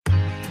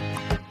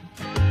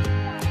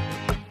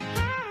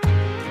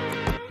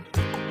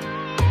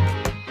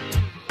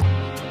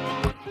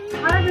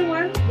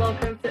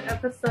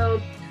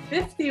episode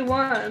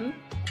 51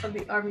 of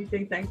the Army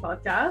Think Tank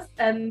podcast,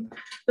 and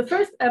the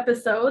first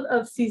episode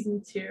of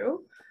season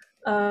 2.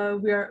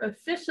 We are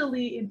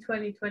officially in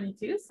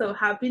 2022, so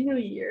Happy New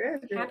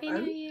Year, everyone. Happy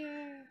New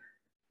Year!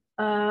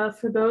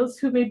 For those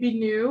who may be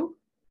new,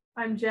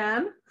 I'm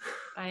Jan.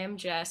 I am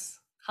Jess.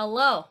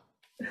 Hello!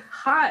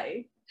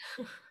 Hi!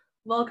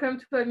 Welcome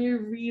to a new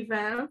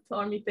revamped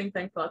Army Think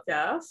Tank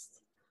podcast.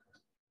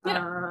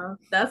 Yeah.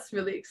 That's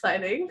really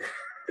exciting.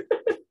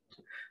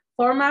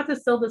 Format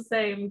is still the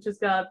same,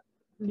 just got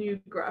new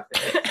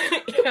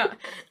graphics. Yeah.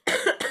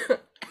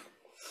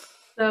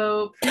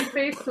 So,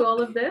 preface to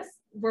all of this,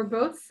 we're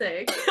both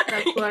sick.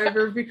 That's why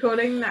we're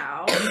recording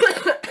now.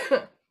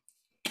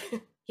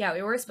 Yeah,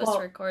 we were supposed to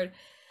record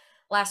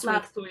last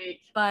week.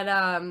 But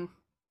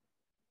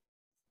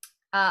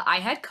I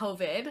had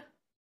COVID.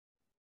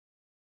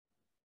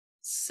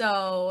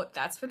 So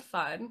that's been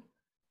fun.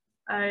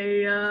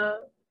 I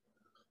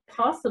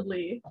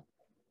possibly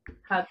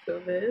had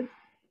COVID.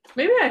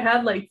 Maybe I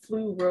had like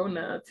flu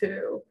Rona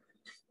too.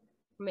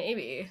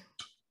 Maybe.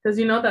 Because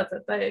you know that's a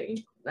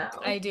thing now.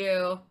 I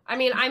do. I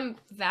mean, I'm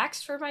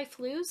vaxxed for my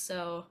flu,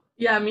 so.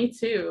 Yeah, me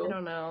too. I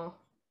don't know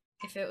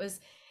if it was.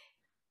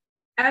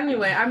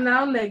 Anyway, I'm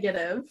now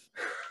negative.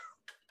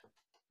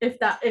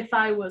 If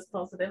I was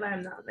positive,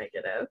 I'm now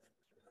negative.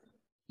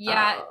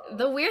 Yeah,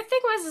 the weird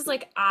thing was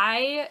like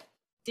I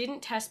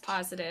didn't test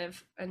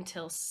positive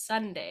until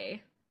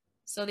Sunday.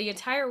 So the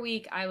entire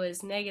week I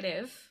was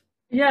negative.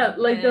 Yeah,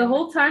 like the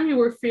whole time you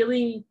were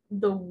feeling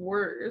the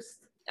worst.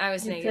 I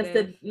was negative.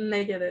 Tested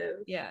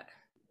negative. Yeah.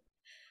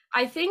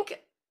 I think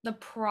the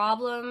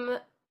problem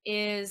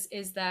is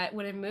that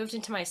when it moved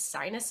into my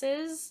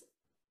sinuses,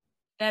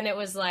 then it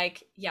was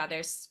like, yeah,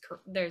 there's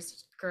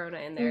corona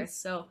in there.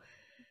 So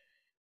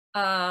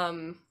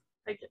I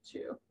get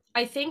you.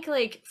 I think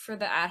like for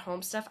the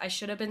at-home stuff, I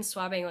should have been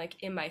swabbing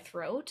like in my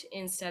throat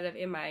instead of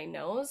in my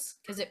nose,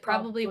 because it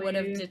probably would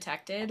have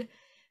detected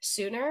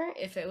sooner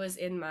if it was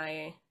in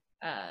my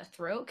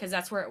throat, because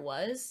that's where it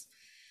was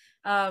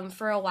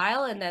for a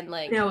while. And then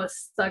like it was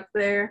stuck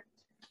there.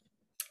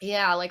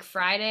 Yeah, like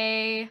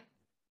Friday,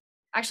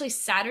 actually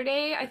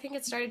Saturday, I think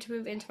it started to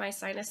move into my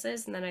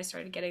sinuses, and then I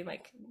started getting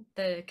like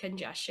the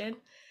congestion,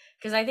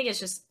 because I think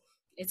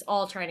it's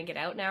all trying to get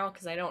out now,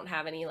 because I don't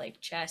have any like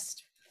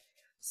chest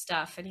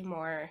stuff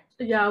anymore.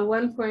 Yeah, at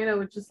one point I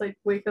would just like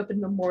wake up in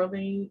the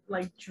morning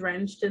like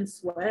drenched in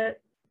sweat,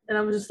 and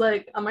I was just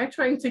like, am I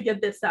trying to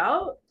get this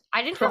out?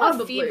 I didn't have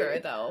a fever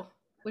though,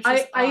 which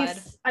is odd.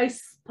 I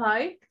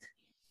spiked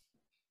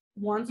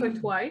once or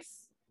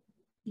twice,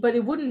 but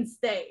it wouldn't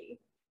stay.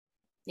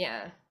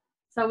 Yeah.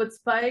 So I would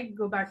spike,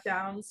 go back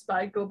down,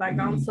 spike, go back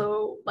down.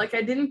 So like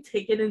I didn't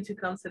take it into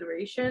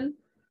consideration,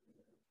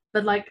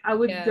 but like I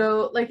would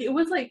go, like it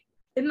was like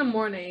in the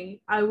morning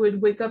I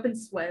would wake up in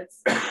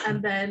sweats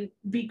and then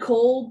be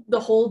cold the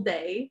whole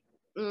day,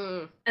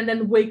 and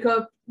then wake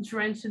up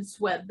drenched in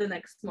sweat the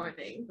next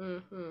morning.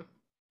 And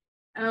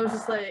I was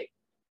just like,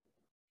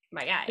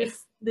 my guy,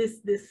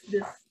 this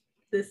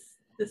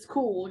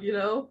cool, you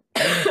know?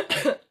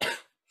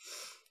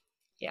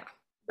 Yeah.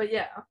 But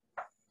yeah,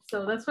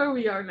 so that's where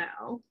we are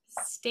now.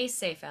 Stay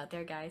safe out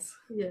there, guys.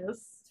 Yes.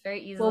 It's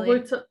very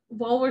easily.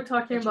 While we're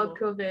talking about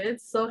COVID,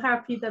 so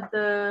happy that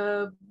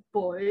the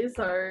boys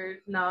are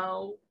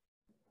now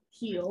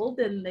healed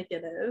and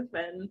negative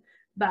and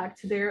back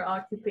to their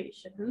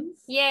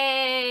occupations.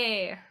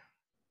 Yay!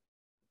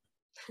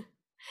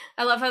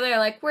 I love how they're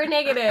like, we're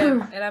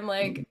negative, and I'm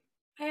like,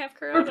 I have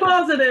corona. We're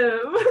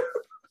positive.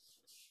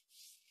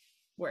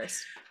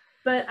 Worst.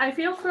 But I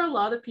feel for a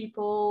lot of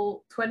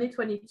people,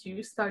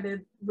 2022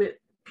 started with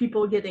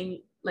people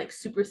getting like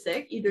super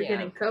sick, either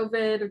getting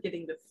COVID or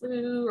getting the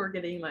flu or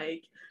getting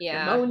like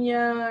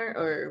pneumonia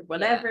or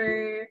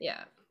whatever.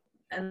 Yeah.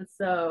 And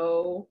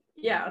so,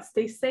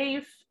 stay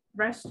safe,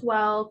 rest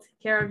well, take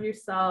care of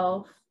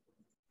yourself.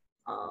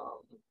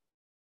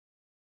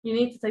 You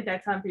need to take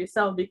that time for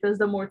yourself, because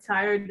the more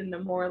tired and the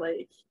more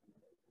like,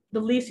 the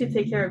least you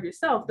take care of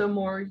yourself, the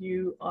more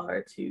you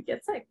are to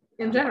get sick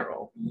in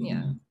general.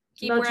 Yeah.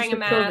 Keep wearing a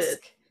mask, COVID.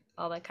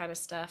 All that kind of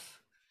stuff.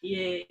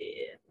 Yeah.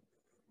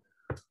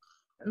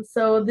 And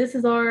so this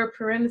is our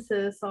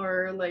parenthesis,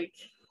 our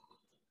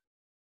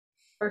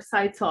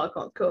side talk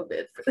on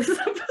COVID for this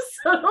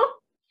episode.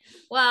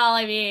 Well,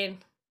 I mean,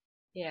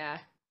 yeah.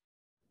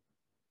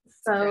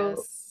 So,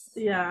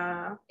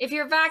 yeah. If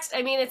you're vaxxed,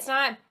 I mean, it's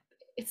not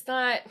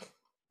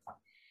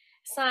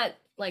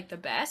like the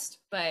best,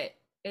 but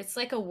it's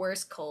like a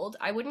worse cold.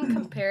 I wouldn't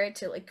compare it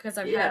to like, because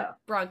I've had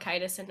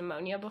bronchitis and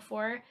pneumonia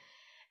before,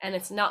 and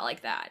it's not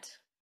like that.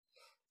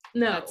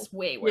 No. That's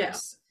way worse. Yeah.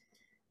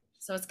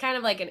 So it's kind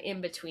of like an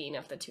in-between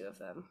of the two of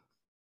them.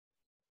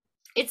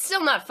 It's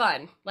still not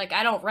fun. Like,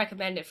 I don't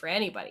recommend it for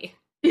anybody.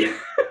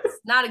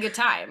 It's not a good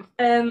time.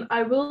 And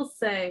I will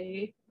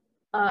say,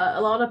 a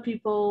lot of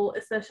people,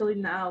 especially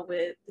now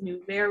with the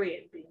new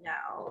variant being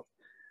out,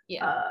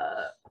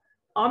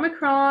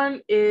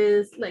 Omicron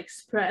is like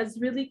spreads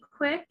really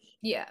quick.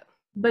 Yeah.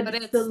 But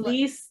it's the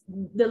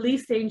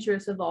least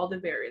dangerous of all the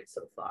variants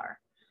so far.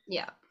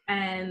 Yeah.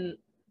 And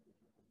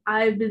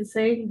I've been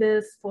saying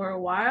this for a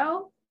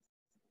while,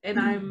 and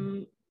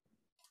I'm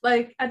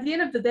like, at the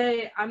end of the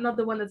day, I'm not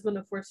the one that's going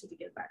to force you to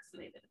get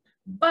vaccinated.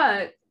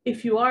 But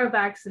if you are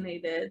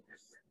vaccinated,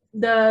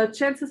 the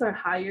chances are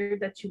higher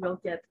that you will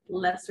get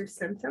lesser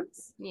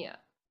symptoms. Yeah.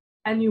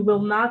 And you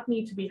will not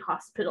need to be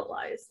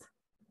hospitalized,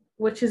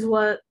 which is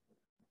what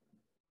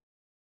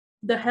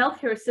the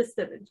healthcare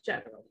system in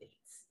general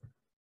needs.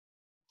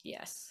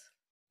 Yes.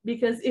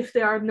 Because if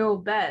there are no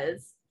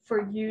beds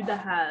for you to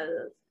have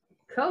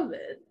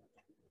COVID,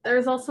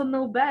 there's also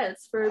no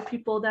beds for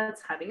people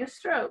that's having a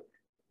stroke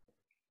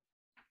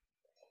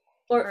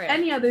or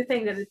any other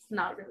thing that it's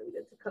not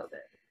related to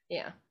COVID.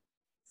 Yeah.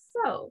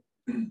 So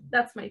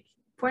that's my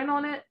point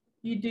on it.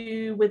 You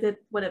do with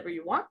it whatever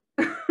you want.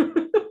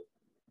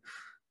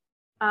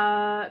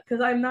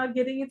 Because I'm not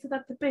getting into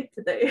that debate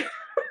today.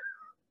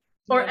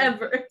 Or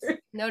ever.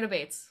 No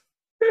debates.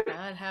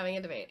 Not having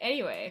a debate.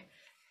 Anyway.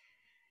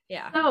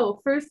 Yeah.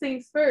 So first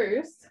things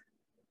first.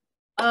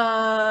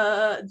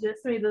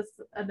 Just made this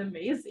an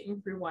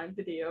amazing rewind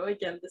video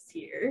again this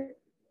year.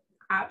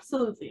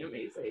 Absolutely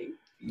amazing.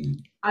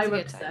 I'm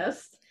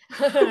obsessed.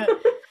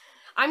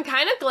 I'm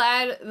kind of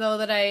glad though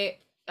that I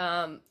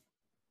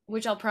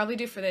which I'll probably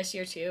do for this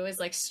year too, is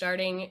like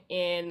starting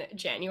in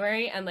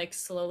January and like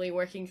slowly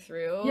working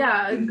through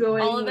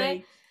going all of like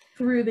it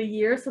through the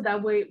year, so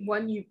that way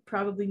one, you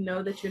probably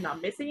know that you're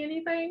not missing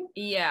anything.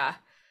 Yeah.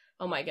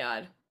 Oh my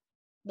god.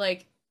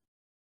 Like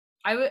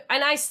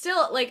I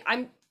still like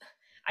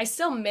I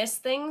still miss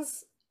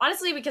things,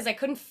 honestly, because I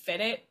couldn't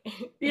fit it.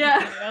 Yeah.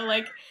 You know,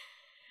 like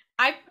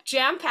I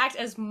jam-packed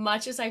as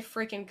much as I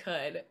freaking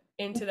could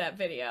into that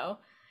video.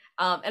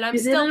 And I'm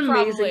still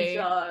probably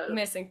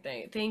missing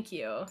things. Thank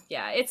you.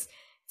 Yeah, it's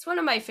one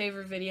of my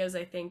favorite videos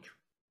I think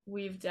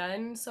we've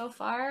done so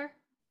far.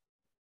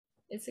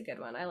 It's a good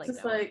one. I like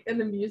just that like one. And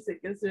the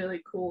music is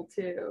really cool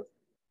too.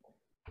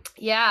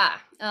 Yeah.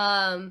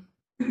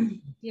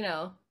 You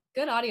know,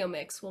 good audio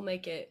mix will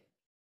make it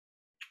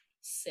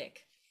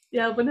sick.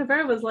 Yeah, whenever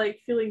I was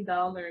like feeling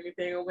down or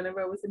anything, or whenever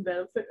I was in bed,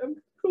 I was like, I'm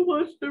gonna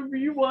watch the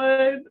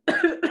rewind.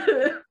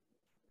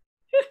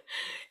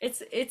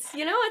 It's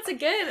you know, it's a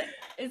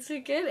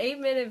good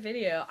 8-minute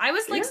video. I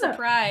was like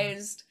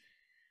surprised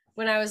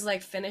when I was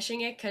like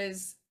finishing it,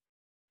 because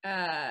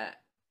I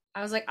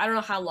was like, I don't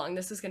know how long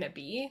this is gonna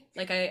be.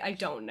 Like I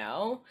don't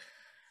know,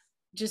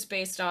 just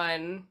based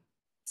on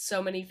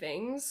so many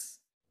things.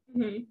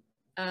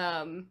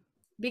 Mm-hmm.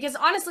 Because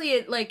honestly,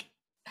 it like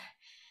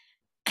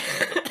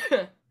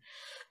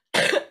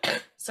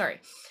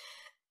sorry.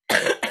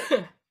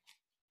 I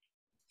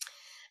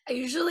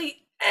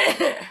usually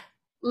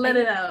let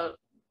it out.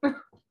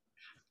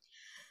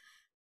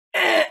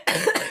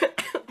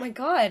 Oh my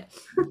god.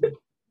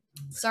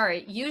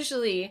 Sorry.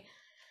 Usually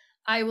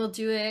I will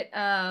do it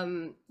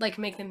like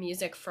make the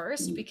music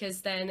first,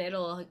 because then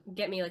it'll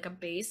get me like a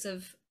base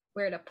of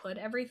where to put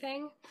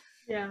everything.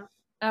 Yeah.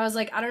 I was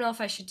like, I don't know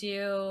if I should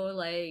do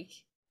like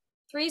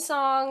 3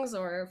 songs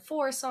or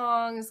 4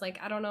 songs. Like,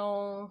 I don't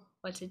know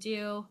what to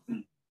do.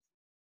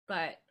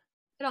 But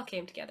it all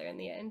came together in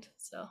the end.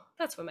 So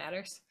that's what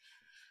matters.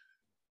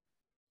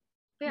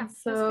 But yeah.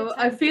 So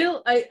I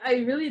feel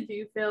I really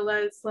do feel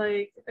that it's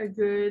like a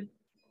good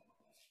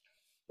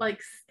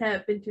like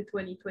step into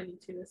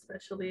 2022,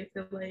 especially. I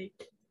feel like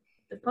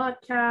the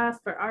podcast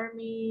for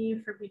Army,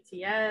 for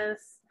BTS.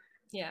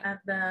 Yeah.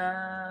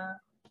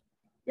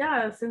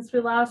 And since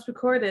we last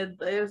recorded,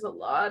 there's a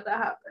lot that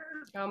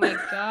happened. Oh my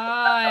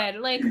god.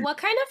 Like, what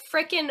kind of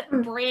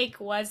freaking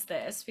break was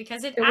this?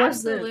 Because it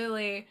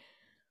absolutely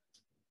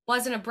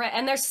wasn't a break.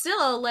 And they're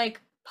still like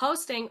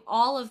posting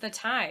all of the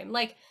time.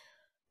 Like,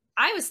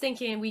 I was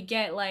thinking we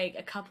get like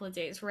a couple of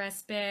days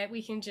respite.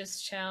 We can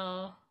just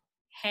chill,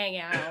 hang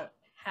out,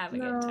 have a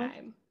good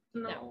time.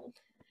 No.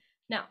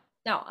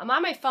 I'm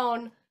on my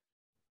phone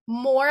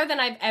more than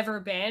I've ever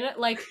been.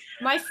 Like,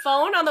 my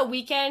phone on the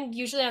weekend,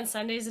 usually on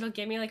Sundays, it'll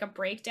give me like a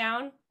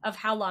breakdown of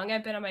how long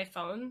I've been on my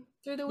phone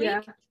through the week.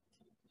 Yeah.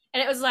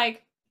 And it was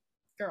like,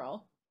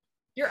 girl,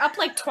 you're up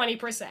like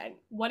 20%.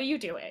 What are you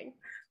doing?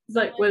 It's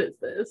like, what is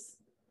this?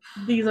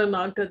 These are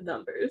not good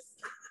numbers.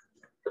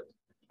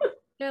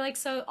 They're like,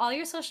 so all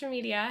your social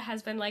media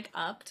has been like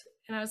upped.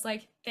 And I was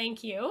like,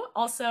 thank you.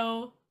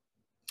 Also,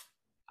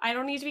 I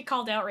don't need to be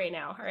called out right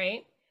now, all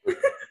right?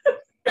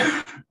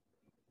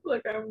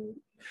 Look,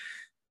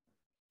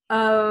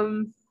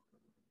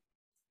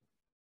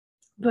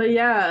 but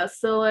yeah,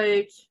 so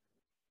like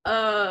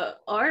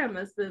RM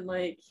has been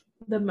like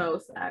the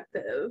most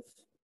active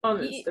on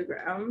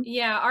Instagram.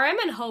 Yeah, RM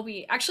and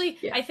Hobie. Actually,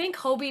 yeah. I think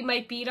Hobie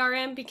might beat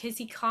RM because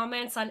he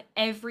comments on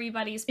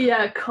everybody's post.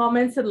 Yeah,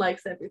 comments and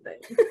likes everything.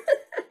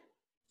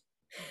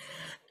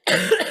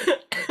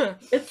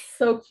 It's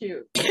so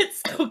cute.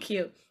 It's so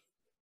cute.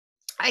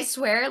 I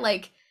swear,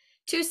 like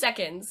 2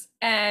 seconds,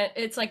 and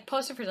it's like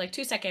posted for like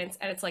 2 seconds,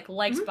 and it's like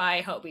liked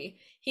by Hobie.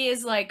 He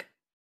is like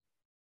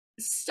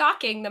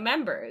stalking the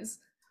members.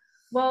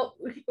 Well,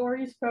 or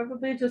he's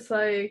probably just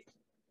like,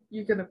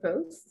 you gonna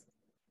post?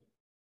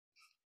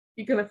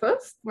 You gonna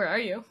post? Where are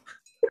you?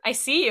 I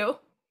see you.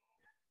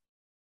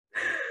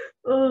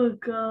 Oh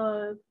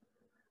god.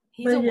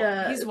 But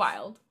yeah, he's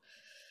wild.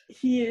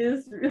 he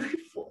is really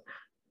full.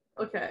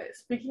 Okay,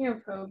 speaking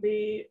of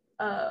Hobie,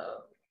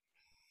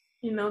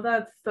 you know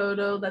that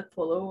photo, that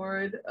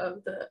Polaroid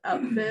of the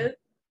outfit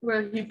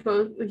where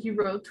he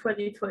wrote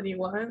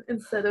 2021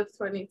 instead of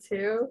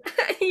 22?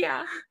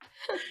 Yeah.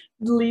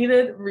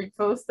 Deleted,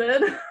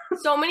 reposted.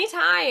 So many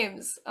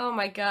times. Oh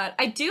my god.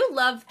 I do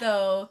love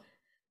though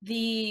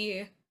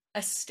the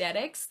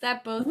aesthetics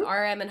that both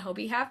RM and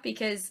Hobie have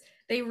because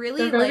they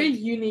really they're very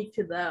unique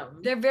to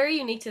them. They're very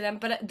unique to them,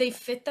 but they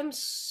fit them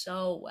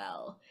so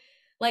well.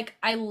 Like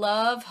I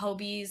love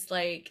Hobie's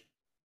like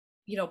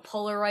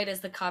Polaroid as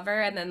the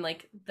cover and then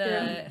like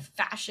the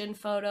fashion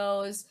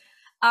photos.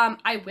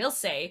 I will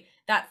say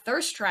that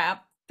thirst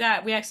trap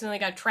that we accidentally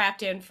got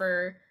trapped in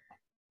for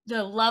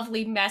the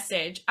lovely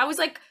message. I was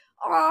like,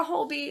 oh,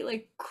 Hobie,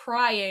 like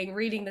crying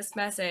reading this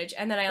message,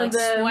 and then I like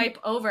swipe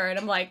over and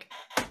I'm like,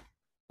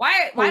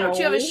 why don't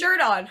you have a shirt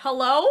on?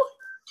 Hello?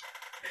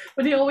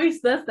 But he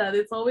always does that.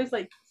 It's always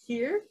like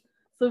here,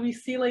 so we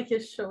see like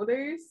his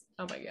shoulders.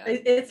 Oh my god!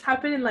 It's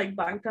happening like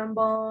Bangtan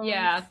Ball.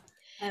 Yeah,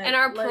 and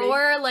our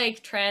poor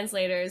like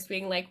translators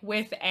being like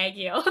with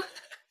Aegyo.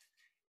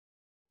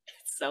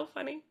 It's so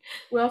funny.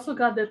 We also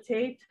got the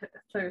Tate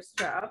thirst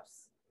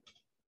traps.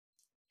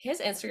 His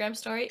Instagram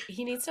story,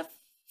 he needs to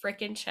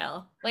freaking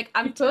chill. Like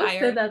I'm tired. He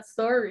posted that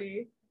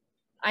story.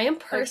 I am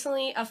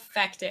personally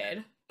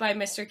affected by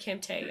Mr. Kim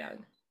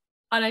Tae-young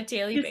on a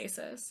daily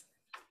basis.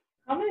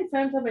 How many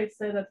times have I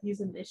said that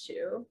he's an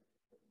issue?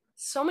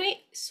 So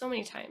many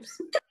times.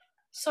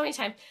 So many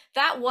times.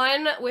 That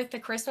one with the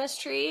Christmas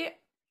tree,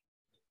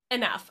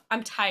 enough.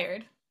 I'm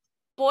tired.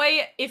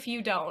 Boy, if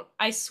you don't,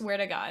 I swear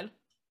to God.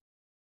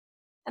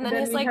 And then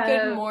he's like,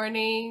 good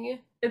morning.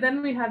 And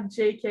then we have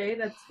JK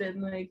that's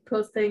been like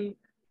posting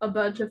a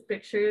bunch of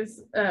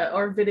pictures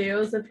or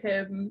videos of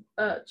him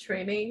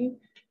training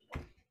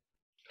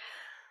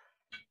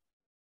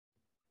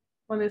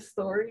on his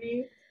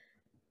story.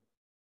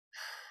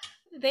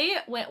 They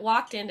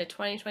walked into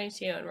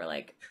 2022 and were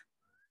like,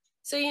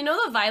 so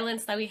the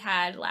violence that we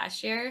had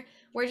last year,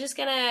 we're just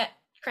gonna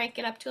crank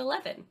it up to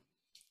 11.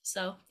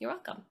 So you're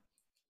welcome.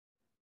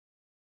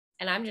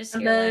 And I'm just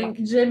here. And then like,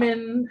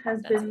 Jimin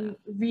has been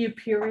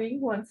reappearing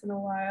once in a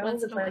while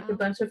with like a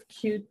bunch of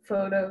cute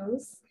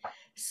photos.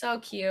 So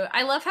cute.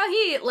 I love how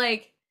he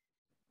like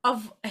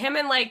of him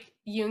and like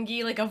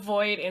Yoongi like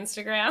avoid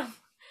Instagram.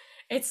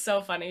 It's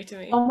so funny to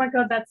me. Oh my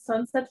god, that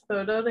sunset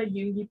photo that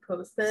Yoongi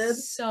posted.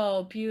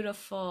 So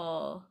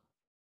beautiful.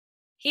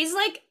 He's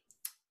like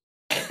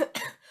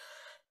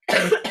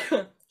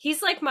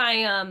he's like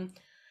my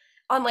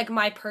on like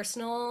my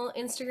personal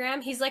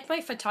Instagram, he's like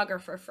my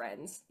photographer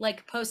friends,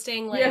 like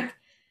posting like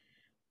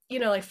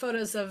like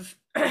photos of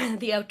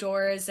the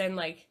outdoors and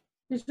like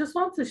he just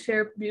wants to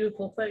share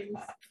beautiful things.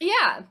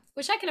 Yeah,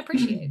 which I can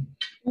appreciate.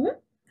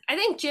 I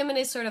think Jimin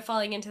is sort of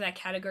falling into that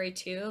category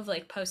too of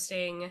like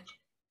posting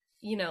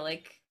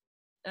like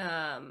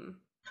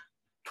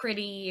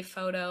pretty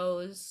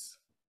photos.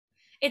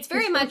 It's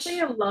very much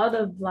a lot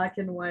of black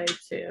and white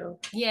too.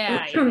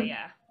 Yeah.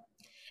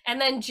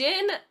 And then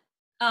Jin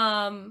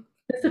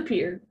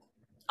disappeared.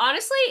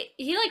 Honestly,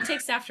 he like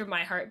takes after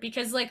my heart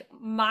because like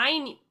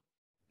mine,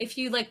 if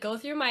you like go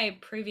through my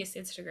previous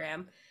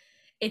Instagram,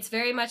 it's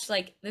very much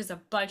like there's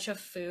a bunch of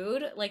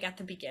food like at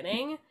the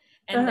beginning,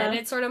 and then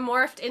it sort of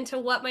morphed into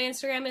what my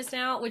Instagram is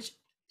now, which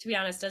to be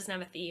honest doesn't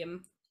have a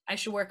theme. I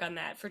should work on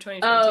that for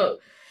 2022. Oh,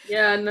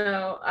 yeah,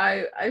 no.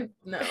 I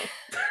no.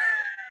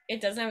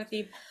 It doesn't have a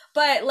theme.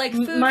 But like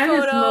food Mine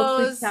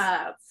photos. Is mostly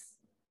cats.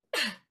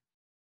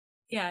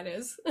 Yeah, it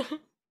is. It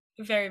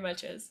very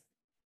much is.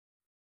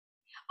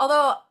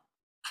 Although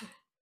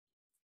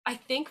I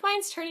think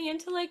mine's turning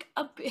into like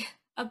a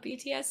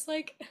BTS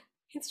like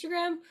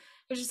Instagram,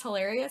 which is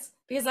hilarious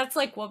because that's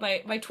like what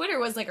my Twitter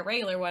was like a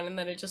regular one, and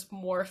then it just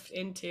morphed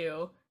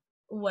into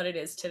what it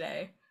is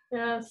today.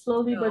 Yeah,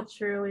 slowly but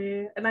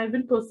surely. And I've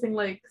been posting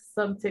like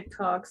some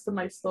TikToks to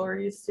my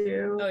stories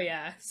too. Oh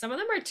yeah, some of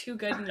them are too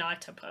good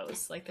not to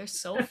post. Like they're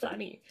so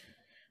funny.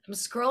 I'm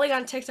scrolling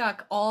on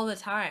TikTok all the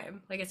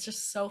time. Like it's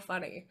just so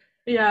funny.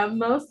 Yeah,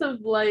 most of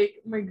like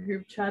my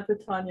group chat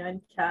with Tanya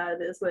and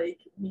Kat is like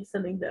me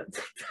sending them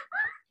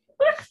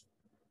TikTok.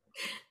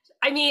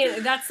 I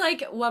mean, that's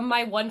like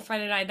my one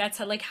friend and I, that's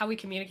how we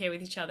communicate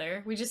with each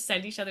other. We just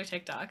send each other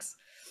TikToks.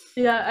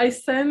 Yeah, I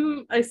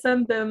send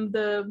them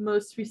the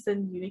most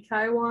recent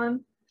Unikai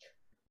one.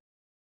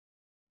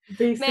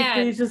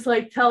 Basically, just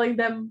like telling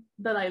them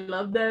that I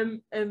love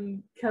them,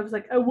 and Kev's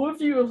like, "I love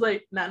you." I was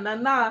like,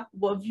 "Nah,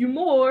 love you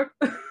more."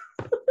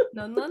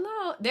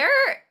 No. Their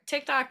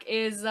TikTok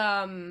is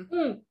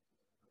Yunjin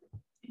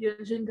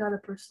got a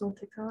personal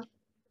TikTok.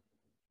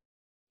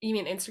 You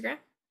mean Instagram?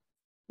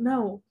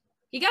 No.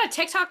 He got a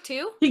TikTok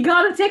too? He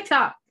got a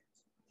TikTok.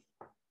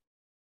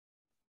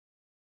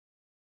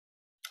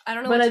 I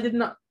don't know. But I did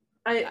not.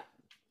 I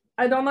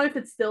don't know if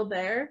it's still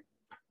there.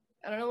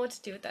 I don't know what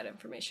to do with that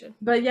information.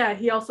 But yeah,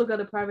 he also got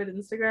a private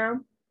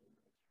Instagram.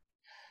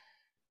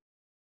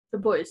 The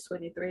boy is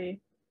 23.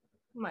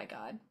 Oh my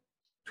god.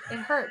 It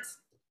hurts.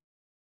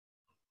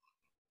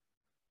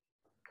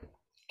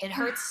 It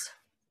hurts.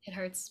 It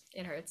hurts.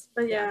 It hurts.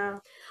 But yeah.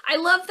 I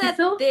love that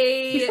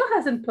he still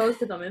hasn't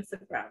posted on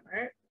Instagram,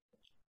 right?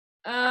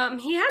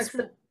 He has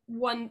the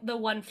one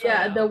photo.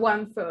 Yeah, the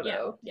one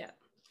photo. Yeah.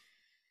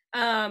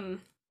 I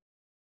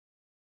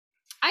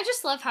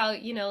just love how,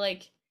 you know,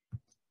 like,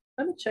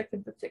 let me check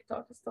if the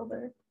TikTok is still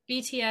there.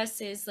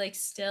 BTS is like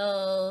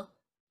still,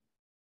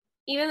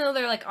 even though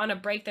they're like on a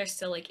break, they're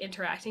still like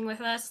interacting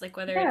with us, like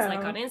whether it's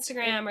like on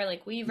Instagram or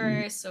like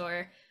Weverse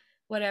or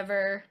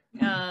whatever.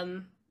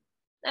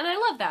 And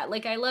I love that.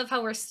 Like, I love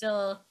how we're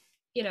still,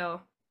 you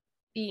know,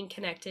 being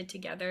connected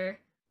together,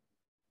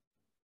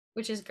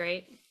 which is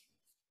great.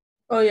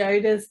 Oh yeah,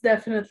 it is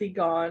definitely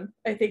gone.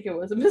 I think it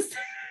was a mistake.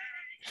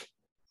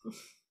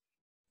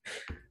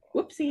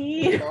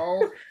 Whoopsie.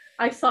 Lol.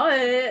 I saw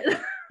it.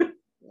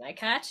 I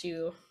catch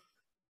you.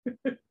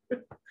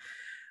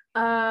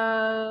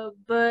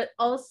 But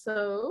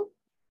also,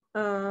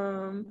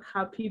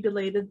 happy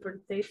belated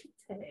birthday to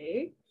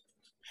Tay.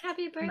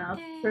 Happy birthday. Not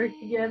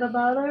forget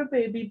about our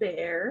baby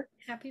bear.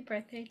 Happy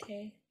birthday,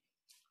 Tay.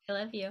 I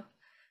love you.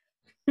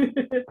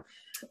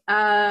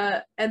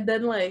 And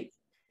then like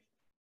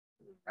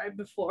right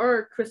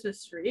before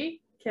Christmas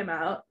Tree came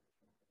out.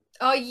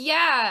 Oh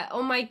yeah.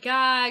 Oh my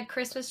god,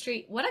 Christmas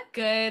Tree. What a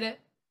good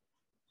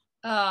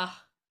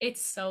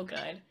it's so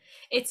good.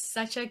 It's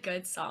such a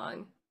good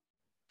song.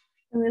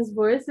 And his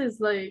voice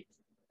is like,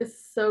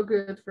 it's so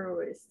good for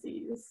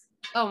OSTs.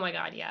 Oh my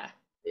god, yeah.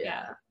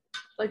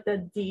 Like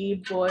that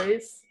deep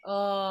voice.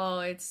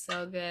 Oh, it's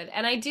so good.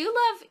 And I do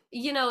love,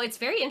 you know, it's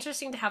very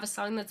interesting to have a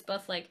song that's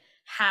both like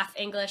half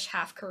English,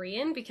 half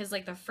Korean, because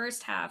like the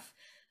first half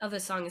of the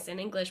song is in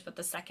English, but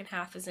the second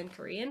half is in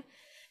Korean.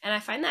 And I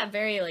find that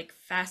very like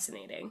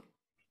fascinating.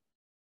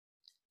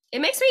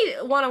 It makes me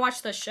want to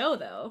watch the show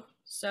though.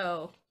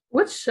 So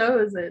what show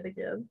is it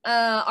again?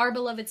 Our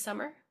Beloved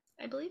Summer,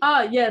 I believe.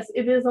 Yes,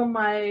 it is on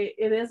my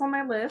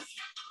list.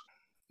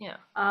 Yeah.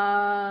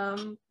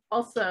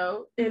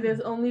 Also, it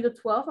is only the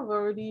 12th. I've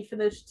already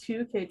finished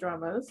 2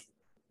 K-dramas.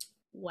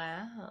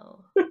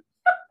 Wow.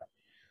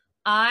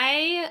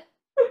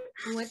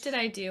 What did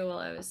I do while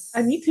I was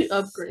I need to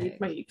upgrade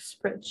my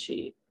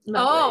spreadsheet.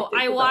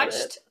 I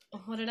watched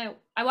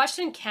I watched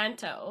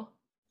Encanto.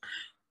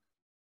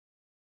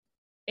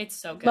 It's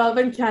so good. Love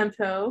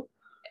Encanto.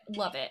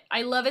 Love it.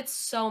 I love it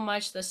so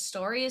much. The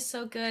story is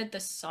so good. The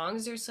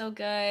songs are so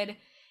good.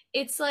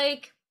 It's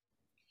like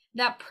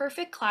that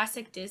perfect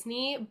classic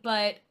Disney,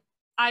 but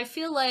I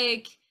feel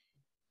like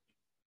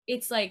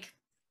it's like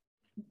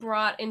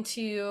brought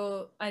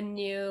into a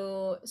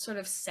new sort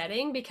of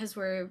setting because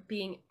I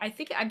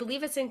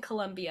believe it's in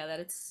Colombia that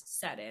it's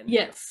set in.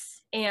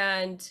 Yes.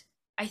 And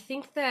I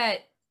think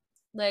that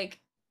like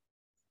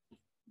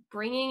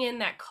bringing in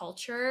that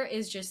culture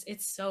is just,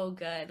 it's so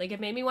good. Like it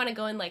made me want to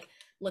go and like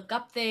look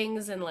up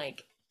things and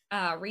like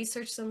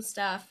research some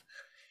stuff.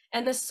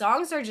 And the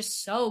songs are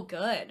just so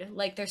good.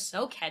 Like they're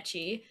so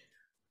catchy.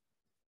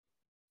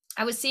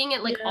 I was seeing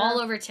it like all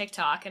over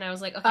TikTok and I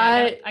was like,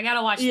 okay, I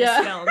gotta watch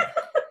this film.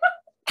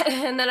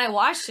 And then I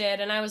watched it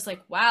and I was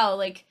like, wow,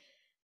 like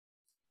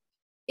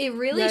it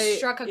really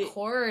struck a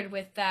chord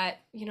with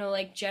that, you know,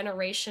 like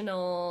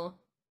generational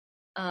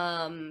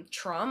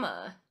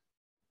trauma,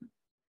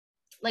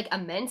 like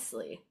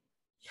immensely.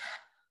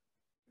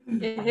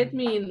 It hit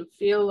me in the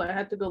field. I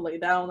had to go lay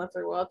down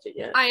after watching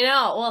it. I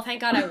know. Well,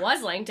 thank God I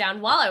was laying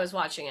down while I was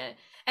watching it.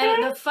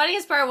 And the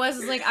funniest part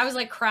was like I was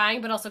like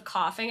crying but also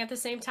coughing at the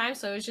same time.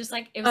 So it was just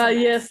like it was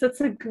yes, that's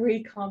a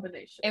great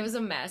combination. It was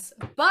a mess.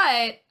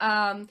 But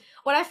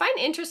what I find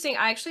interesting,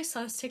 I actually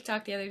saw this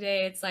TikTok the other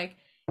day. It's like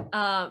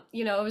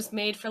you know, it was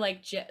made for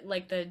like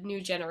the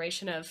new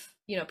generation of,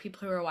 you know,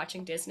 people who are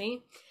watching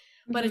Disney.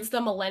 But it's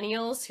the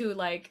millennials who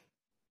like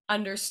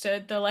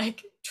understood the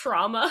like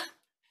trauma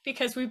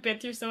because we've been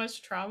through so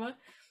much trauma.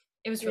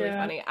 It was really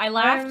funny. I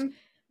laughed.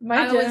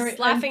 I was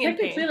laughing I'm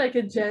technically like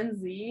a Gen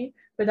Z,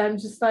 but I'm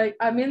just like,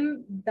 I'm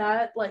in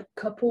that like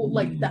couple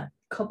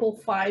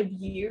 5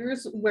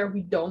 years where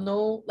we don't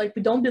know, like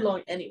we don't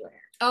belong anywhere.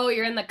 Oh,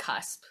 you're in the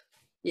cusp.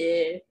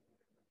 Yeah,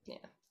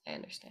 I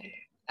understand.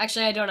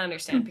 Actually, I don't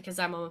understand because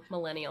I'm a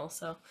millennial,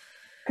 so.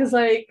 Because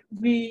like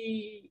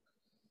we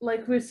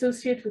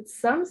associate with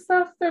some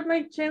stuff that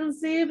like Gen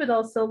Z, but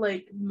also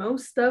like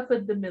most stuff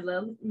with the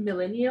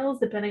millennials,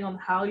 depending on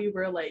how you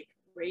were like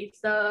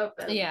raised up.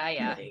 And,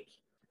 like,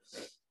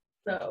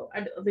 so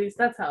at least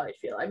that's how I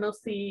feel. I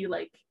mostly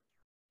like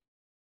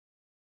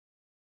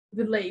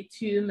relate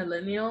to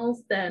millennials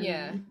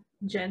than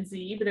Gen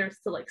Z, but there's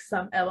still like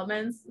some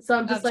elements. So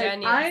I'm just like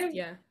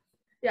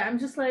I'm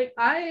just like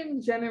I'm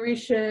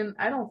generation.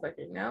 I don't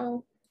fucking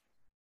know.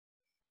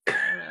 I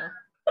don't know.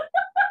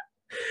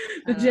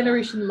 The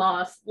generation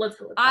lost. Let's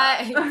go with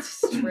that. It's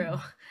true.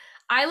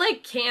 I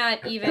like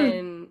can't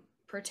even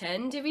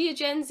pretend to be a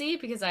Gen Z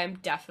because I'm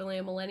definitely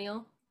a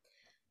millennial.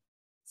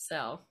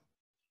 So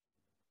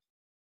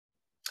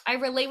I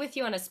relate with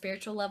you on a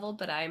spiritual level,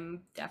 but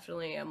I'm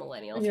definitely a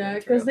millennial. Yeah,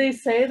 because they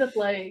say that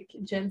like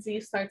Gen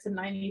Z starts in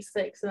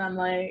 '96, and I'm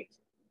like,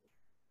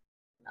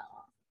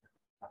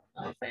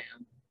 no,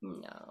 fam.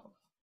 No.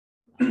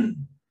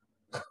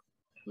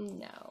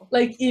 No.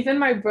 Like, even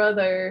my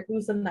brother,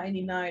 who's a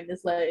 99,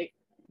 is like,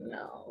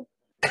 no.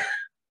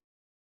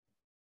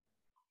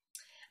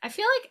 I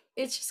feel like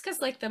it's just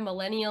because like the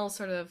millennial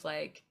sort of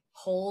like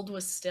hold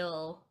was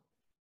still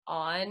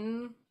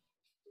on.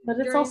 But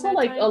it's also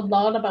like a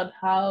lot about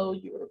how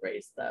you were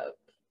raised up,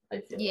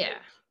 I feel like.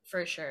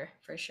 For sure.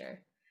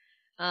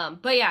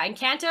 But yeah,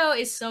 Encanto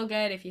is so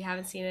good. If you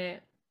haven't seen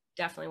it,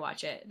 definitely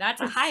watch it.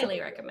 That's a highly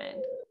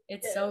recommend.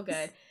 It's so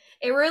good.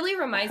 It really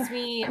reminds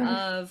me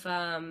of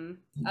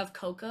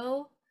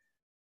Coco.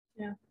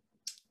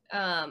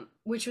 Yeah.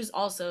 Which was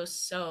also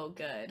so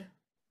good.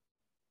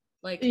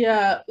 Like,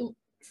 yeah,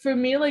 for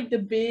me, like the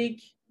big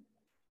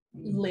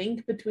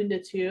link between the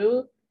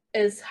two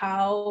is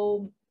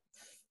how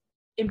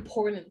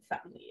important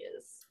family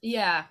is.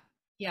 Yeah.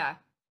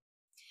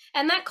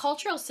 And that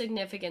cultural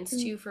significance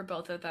too for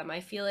both of them. I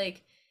feel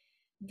like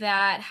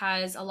that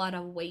has a lot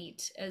of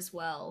weight as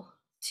well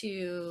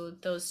to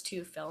those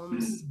two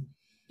films.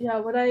 Yeah,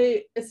 what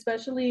I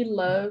especially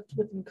loved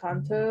with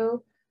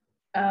Encanto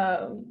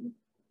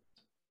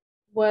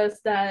was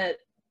that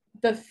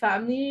the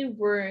family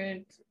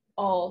weren't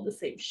all the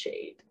same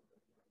shade.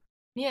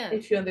 Yeah.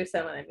 If you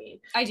understand what I mean.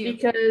 I do.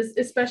 Because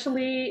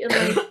especially in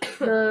like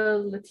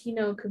the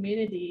Latino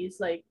communities,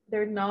 like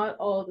they're not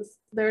all this,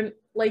 they're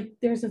like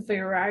there's a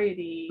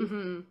variety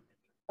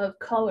of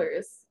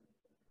colors.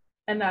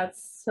 And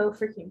that's so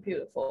freaking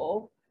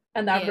beautiful.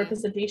 And that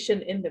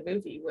representation in the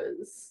movie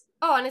was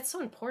and it's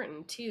so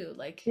important too,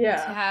 like to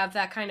have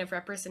that kind of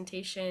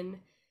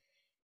representation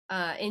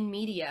in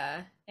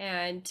media,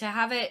 and to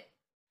have it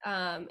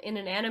in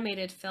an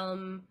animated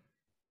film,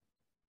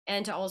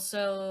 and to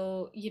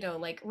also, you know,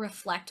 like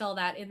reflect all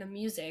that in the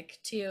music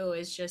too,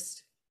 is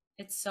just,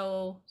 it's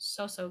so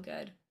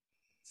good.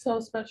 So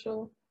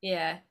special.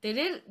 Yeah, they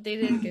did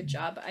a good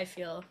job, I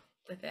feel,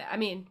 with it. I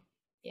mean,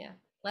 yeah,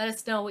 let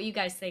us know what you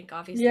guys think,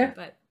 obviously,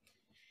 but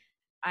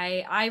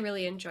I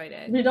really enjoyed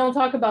it. We don't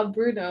talk about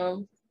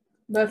Bruno,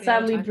 but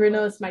sadly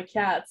Bruno is my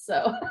cat,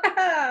 so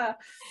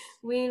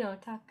we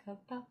don't talk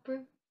about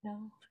Bruno.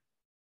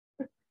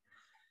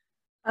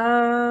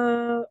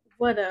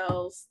 What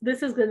else?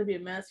 This is gonna be a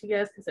mess, you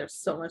guys, because there's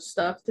so much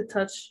stuff to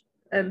touch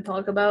and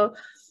talk about.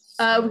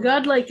 We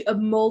got like a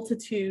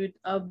multitude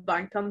of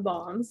Bangtan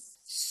bombs.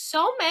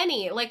 So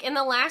many. Like in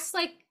the last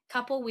like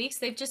couple weeks,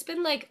 they've just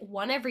been like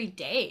one every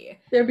day.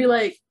 They'll be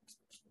like,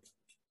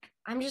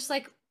 I'm just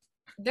like,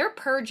 they're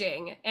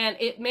purging, and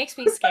it makes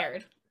me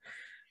scared.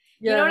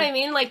 You know what I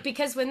mean? Like,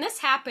 because when this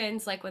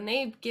happens, like when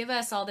they give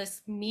us all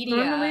this media,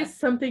 normally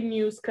something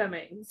new is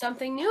coming.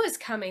 Something new is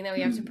coming that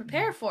we have to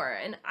prepare for,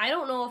 and I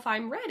don't know if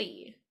I'm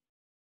ready.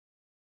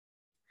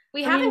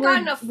 We haven't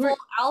gotten a full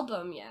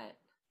album yet.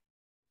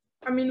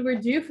 I mean, we're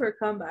due for a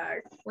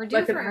comeback. We're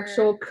due for an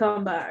actual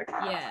comeback.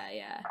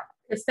 Yeah.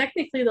 Because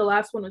technically the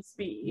last one was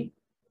Speed.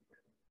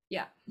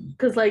 Yeah.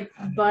 Because like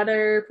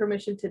Butter,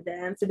 Permission to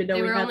Dance, even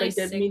though we had like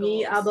the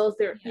mini albums,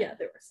 they were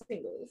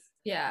singles.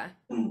 Yeah.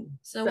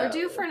 So we're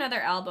due for another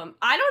album.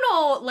 I don't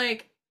know,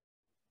 like,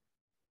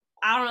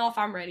 I don't know if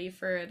I'm ready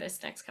for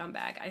this next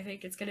comeback. I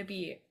think it's gonna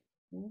be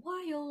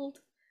wild.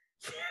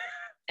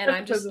 And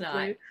I'm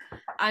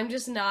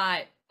just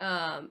not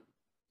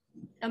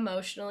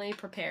emotionally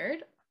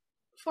prepared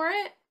for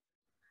it.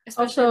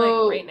 Especially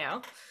also, like right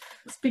now.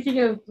 Speaking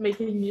of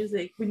making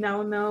music, we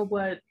now know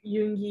what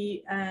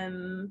Yoongi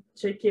and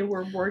JK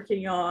were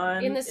working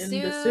on in the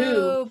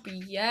soup.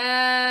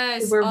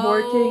 Yes. We're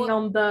working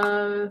on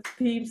the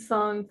theme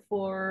song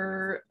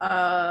for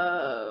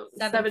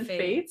Seven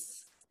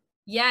Fates.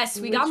 Yes,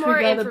 we got more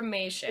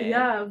information.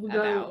 Yeah, we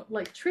got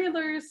like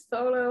trailers,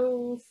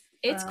 photos.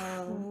 It's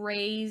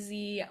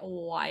crazy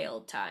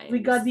wild time. We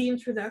got the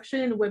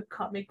introduction in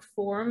webcomic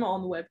form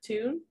on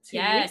Webtoon too.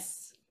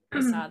 Yes.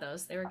 I saw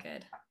those. They were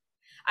good.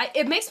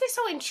 It makes me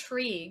so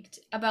intrigued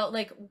about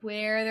like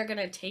where they're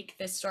gonna take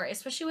this story,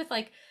 especially with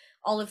like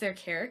all of their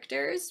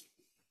characters.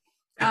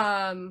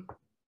 I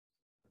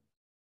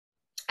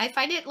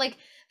find it like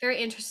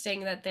very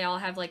interesting that they all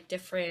have like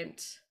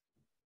different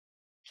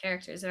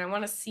characters, and I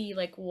want to see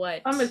like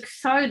what. I'm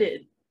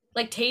excited.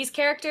 Like Tae's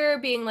character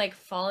being like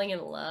falling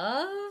in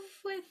love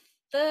with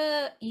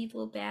the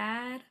evil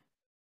bad.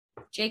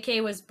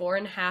 JK was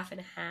born half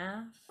and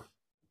half.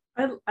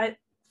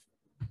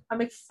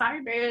 I'm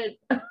excited.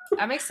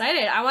 I'm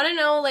excited. I want to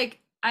know,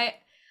 like,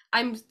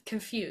 I'm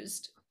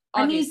confused.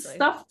 Obviously. I need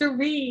stuff to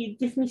read.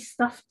 Give me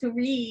stuff to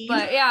read.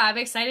 But yeah, I'm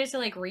excited to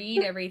like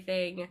read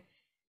everything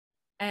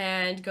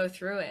and go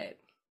through it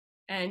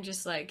and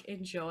just like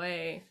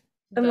enjoy.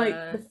 And like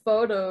the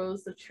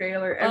photos, the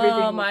trailer,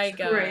 everything. Oh my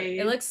god, great.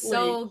 It looks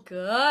so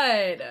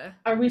good.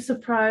 Are we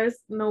surprised?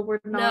 No, we're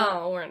not.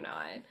 No, we're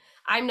not.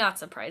 I'm not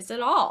surprised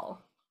at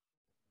all.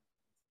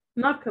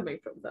 Not coming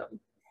from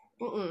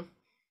them.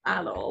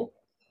 At all.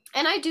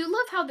 And I do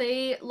love how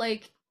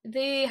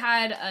they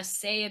had a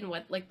say in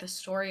what like the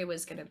story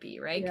was gonna be,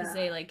 right? Because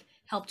they like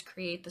helped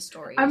create the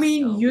story. I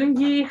mean,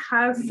 Yoongi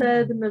has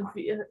said in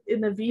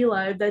the V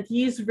Live that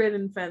he's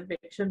written fan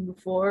fiction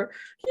before.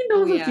 He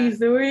knows what he's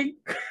doing.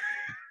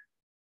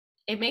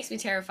 It makes me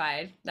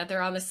terrified that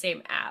they're on the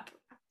same app.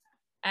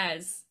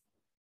 as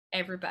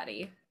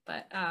everybody.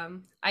 But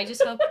I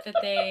just hope that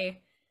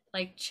they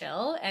like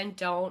chill and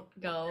don't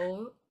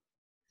go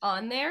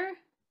on there.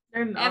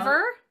 They're not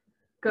ever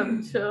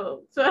gonna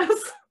chill.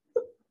 Just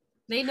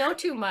they know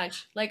too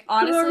much. Like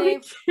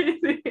honestly,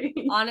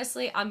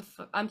 honestly, I'm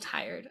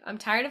tired. I'm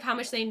tired of how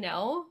much they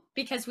know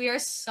because we are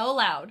so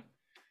loud.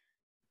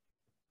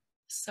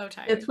 So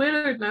tired. Yeah,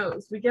 Twitter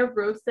knows. We get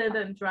roasted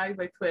and dragged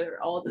by Twitter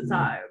all the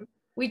time.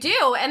 We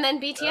do, and then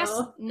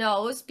BTS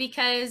knows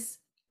because,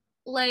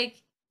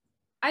 like,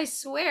 I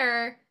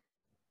swear,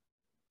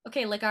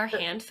 okay, like our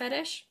hand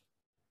fetish,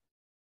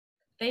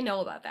 they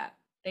know about that.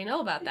 They know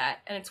about that,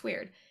 and it's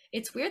weird.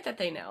 It's weird that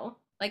they know.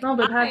 Like, no,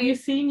 but have you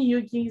seen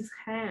Yuki's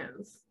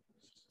hands?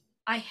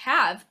 I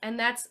have, and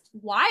that's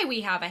why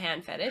we have a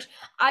hand fetish.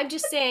 I'm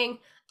just saying.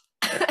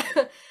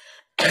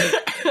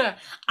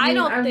 I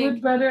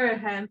would rather a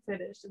hand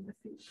fetish than a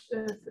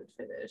foot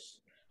fetish.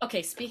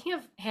 Okay, speaking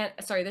of hand,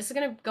 sorry, this is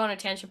gonna go on a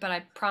tangent, but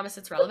I promise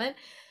it's relevant.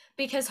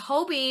 Because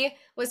Hobie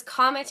was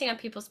commenting on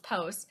people's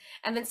posts,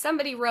 and then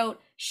somebody wrote,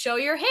 "Show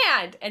your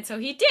hand," and so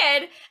he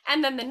did,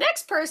 and then the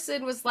next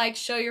person was like,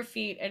 "Show your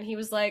feet," and he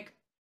was like,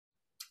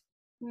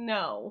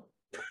 "No."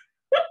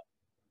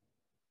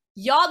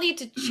 Y'all need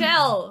to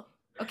chill,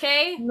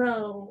 okay?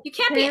 No. You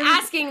can't be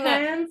asking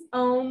that. Hands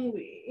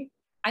only.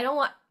 I don't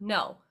want,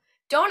 no.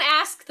 Don't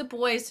ask the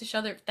boys to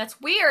show their,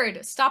 that's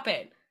weird. Stop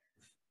it.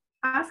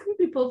 Asking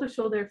people to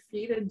show their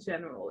feet in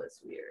general is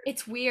weird.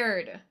 It's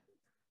weird.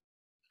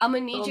 I'm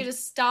gonna need you to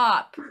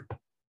stop.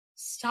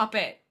 Stop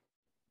it.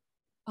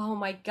 Oh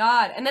my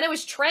god. And then it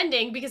was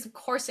trending because of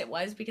course it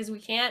was, because we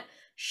can't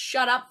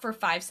shut up for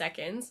 5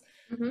 seconds.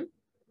 Mm-hmm.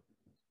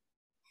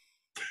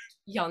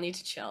 Y'all need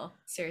to chill.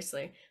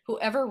 Seriously.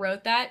 Whoever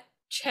wrote that,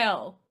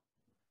 chill.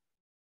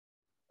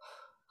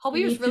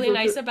 Hobie was really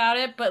nice about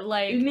it, but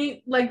like...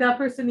 that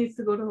person needs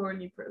to go to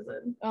horny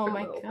prison. Oh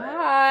my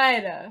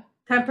god.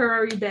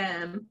 Temporary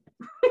ban.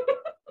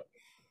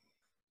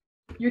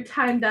 You're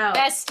timed out.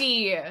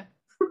 Bestie.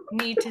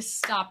 Need to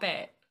stop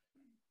it.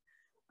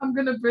 I'm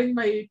gonna bring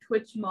my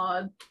Twitch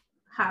mod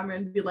hammer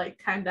and be like,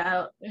 timed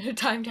out.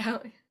 Timed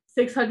out.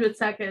 600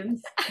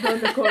 seconds. Go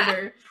in the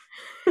corner.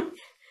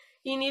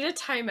 You need a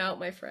timeout,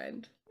 my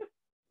friend.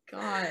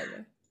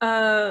 God.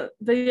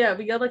 But yeah,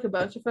 we got like a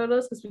bunch of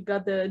photos because we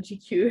got the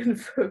GQ and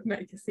Vogue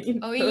magazine.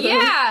 Oh photos.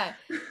 Yeah.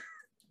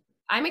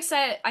 I'm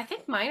excited. I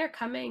think mine are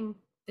coming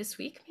this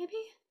week, maybe?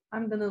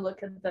 I'm gonna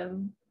look at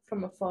them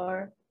from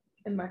afar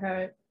in my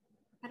heart.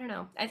 I don't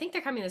know. I think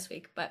they're coming this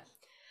week, but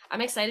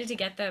I'm excited to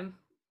get them.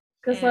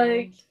 Because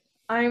like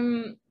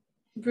I'm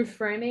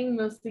refraining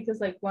mostly because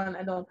like 1,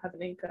 I don't have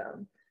an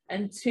income,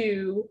 and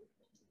 2,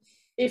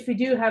 if we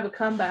do have a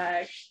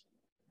comeback,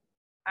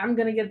 I'm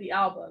gonna get the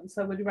album,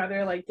 so I would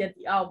rather like get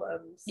the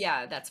albums.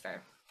 Yeah, that's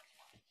fair.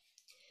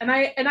 And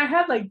I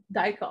have like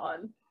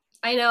Daikon.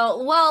 I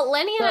know. Well,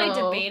 Lenny and I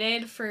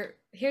debated for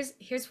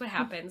here's what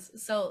happens.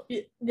 So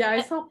yeah,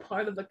 I saw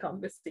part of the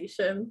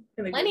conversation.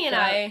 Lenny and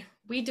I,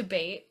 we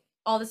debate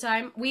all the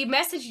time. We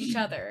message each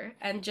other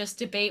and just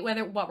debate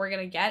what we're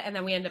gonna get, and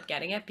then we end up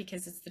getting it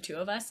because it's the two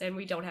of us and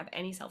we don't have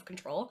any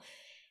self-control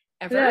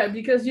ever. Yeah,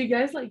 because you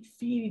guys like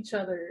feed each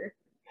other.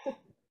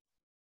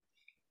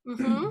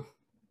 Mm-hmm.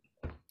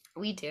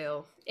 We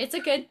do. It's a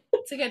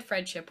good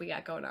friendship we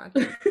got going on.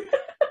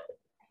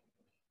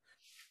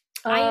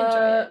 I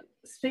enjoy it.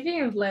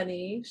 Speaking of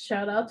Lenny,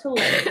 shout out to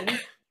Lenny.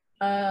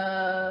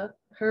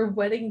 Her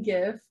wedding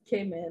gift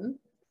came in.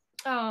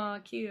 Oh,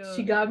 cute.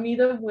 She got me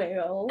the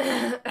whale.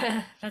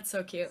 That's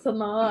so cute. So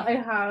now I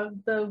have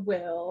the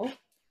whale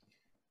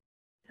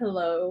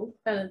pillow,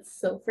 and it's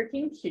so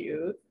freaking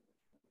cute.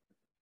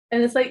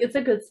 And it's like, it's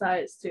a good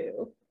size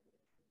too.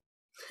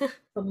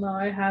 So now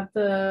I have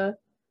the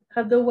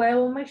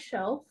whale on my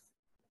shelf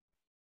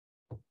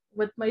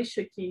with my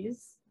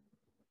shookies.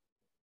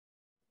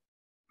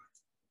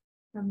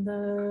 And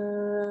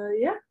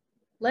yeah,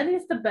 Lenny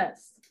is the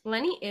best.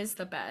 Lenny is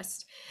the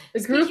best. The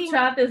group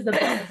chat is the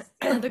best.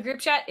 The group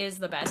chat is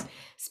the best.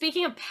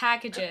 Speaking of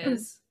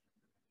packages.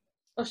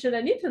 Oh shit, I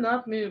need to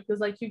not move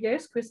because like you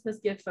guys' Christmas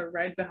gifts are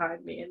right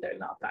behind me and they're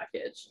not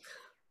packaged.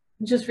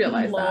 Just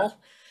realized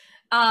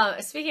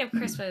that. Speaking of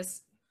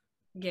Christmas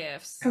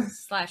gifts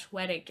 /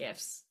 wedding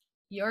gifts,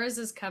 yours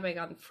is coming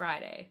on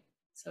Friday.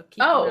 So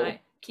keep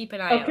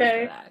an eye out for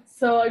that.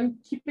 So I'm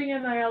keeping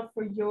an eye out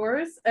for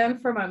yours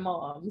and for my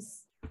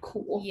mom's.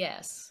 Cool.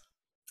 Yes.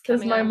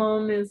 Because my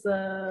mom is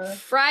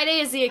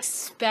Friday is the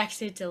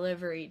expected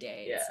delivery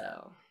date. Yeah.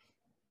 So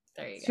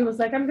there you go. She was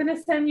like, I'm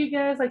gonna send you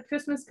guys like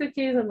Christmas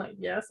cookies. I'm like,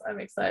 yes, I'm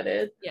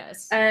excited.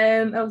 Yes.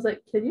 And I was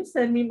like, can you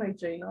send me my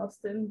Jane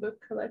Austen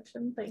book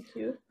collection? Thank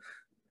you.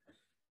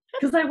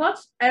 Because I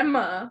watched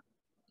Emma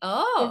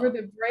over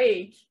the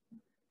break.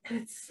 And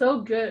it's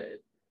so good.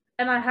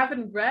 And I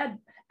haven't read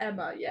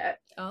Emma yet.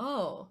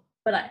 Oh.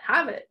 But I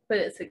have it. But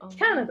it's in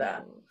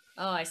Canada.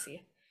 Oh, I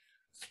see.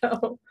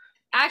 So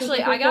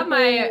actually, I got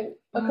a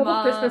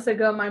couple Christmas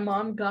ago, my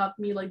mom got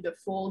me like the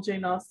full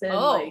Jane Austen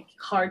like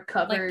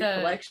hardcover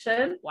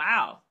collection.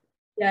 Wow.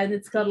 Yeah, and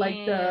it's got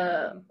like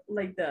the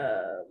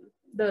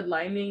the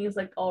lining is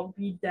like all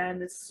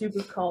redone. It's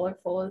super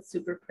colorful. It's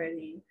super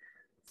pretty.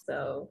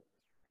 So,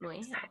 wow.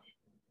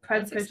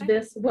 Pride and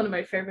Prejudice, one of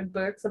my favorite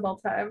books of all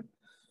time.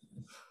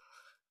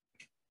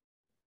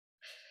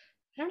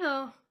 I don't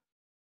know.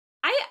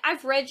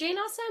 I've read Jane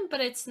Austen,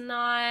 but it's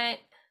not.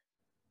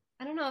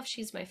 I don't know if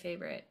she's my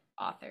favorite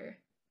author.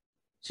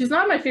 She's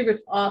not my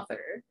favorite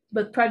author,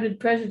 but Pride and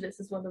Prejudice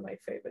is one of my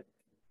favorite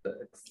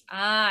books.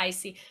 Ah, I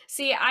see.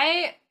 See,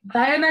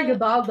 Diana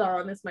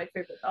Gabaldon is my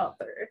favorite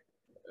author.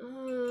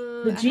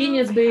 The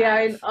genius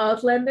behind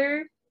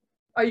Outlander.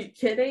 Are you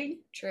kidding?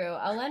 True.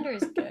 Outlander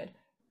is good.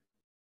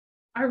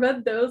 I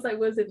read those. I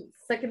was in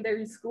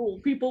secondary school.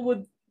 People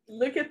would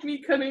look at me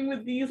coming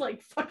with these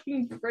like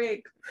fucking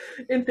bricks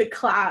into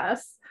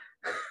class.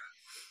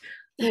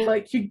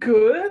 Like, you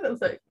good? I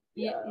was like,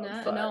 yeah,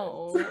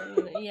 no.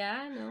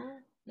 Yeah, no.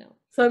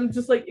 So I'm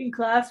just like in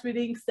class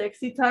reading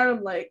Sexy Time.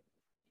 I'm like,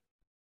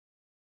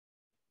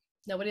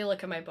 nobody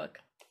look at my book.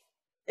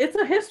 It's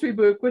a history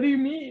book. What do you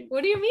mean?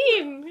 What do you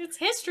mean? It's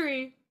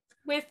history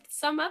with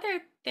some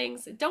other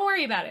things. Don't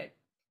worry about it.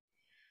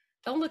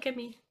 Don't look at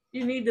me.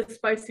 You need the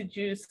spicy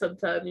juice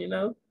sometime, you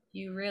know?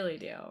 You really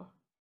do.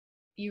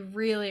 You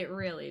really,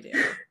 really do.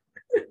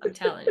 I'm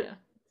telling you.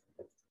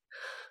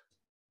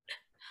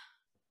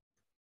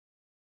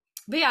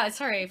 But yeah,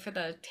 sorry for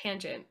the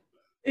tangent.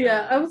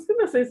 Yeah, I was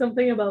gonna say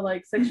something about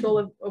like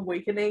sexual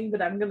awakening,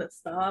 but I'm gonna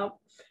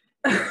stop.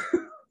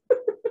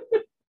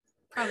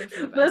 Probably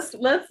for the best.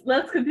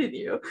 Let's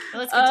continue.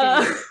 Let's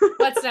continue.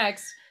 What's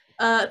next?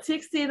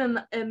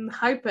 TXT and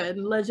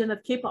Hypen, Legend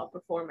of K-pop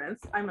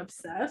Performance. I'm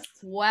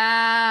obsessed.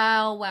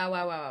 Wow.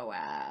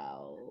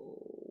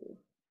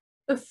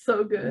 It's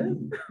so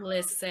good.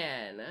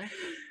 Listen.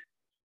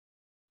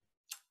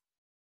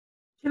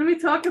 Can we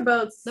talk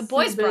about the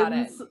boys brought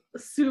it?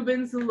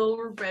 Subin's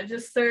lower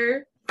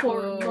register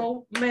for a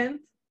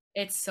moment?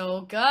 It's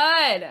so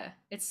good.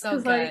 It's so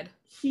good. Like,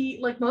 he,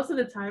 like, most of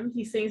the time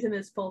he sings in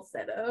his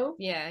falsetto.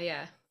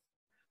 Yeah.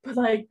 But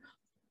like,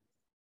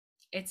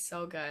 it's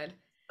so good.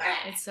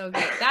 It's so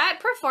good. That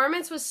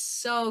performance was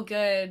so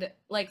good,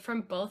 like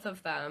from both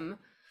of them.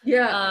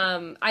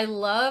 Yeah. I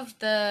love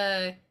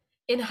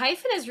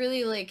Hyphen is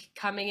really like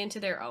coming into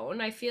their own,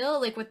 I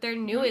feel, like with their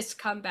newest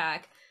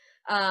comeback.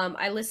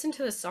 I listened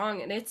to the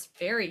song and it's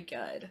very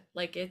good.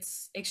 Like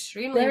it's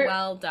extremely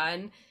well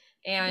done.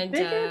 And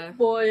Big Hit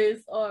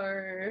Boys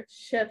are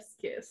chef's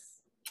kiss.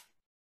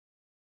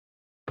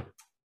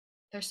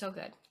 They're so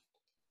good.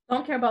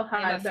 Don't care about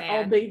Hype. They're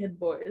all Big Hit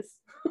Boys.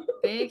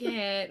 Big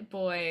Hit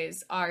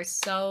Boys are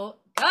so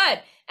good.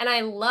 And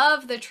I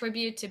love the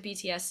tribute to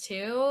BTS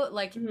too.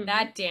 Like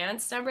that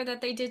dance number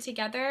that they did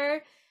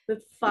together. The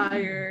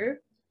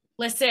Fire.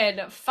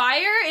 Listen,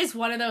 Fire is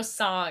one of those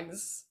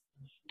songs.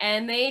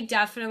 And they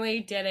definitely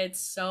did it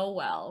so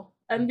well.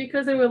 And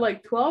because there were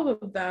like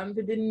 12 of them,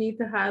 they didn't need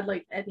to have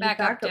like any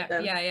backup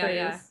dancers.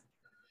 Yeah.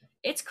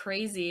 It's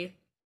crazy.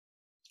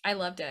 I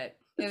loved it.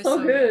 It was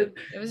so good.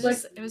 It was like,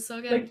 just, it was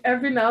so good. Like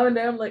every now and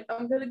then I'm like,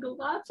 I'm gonna go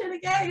watch it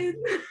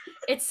again.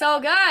 It's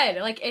so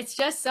good. Like it's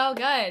just so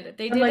good.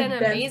 They did an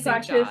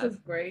amazing job. Is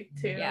great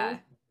too. Yeah.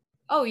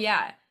 Oh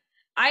yeah.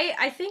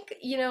 I think,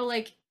 you know,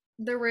 like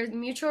the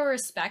mutual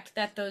respect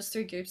that those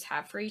three groups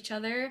have for each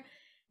other,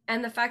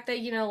 and the fact that,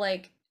 you know,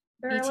 like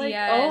they're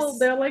BTS,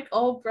 they're like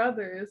all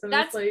brothers, and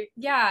that's it's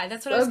like,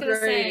 that's what I was gonna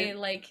say.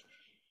 Like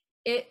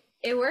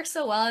it works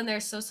so well, and they're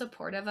so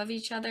supportive of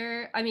each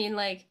other. I mean,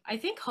 like I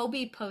think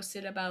Hobie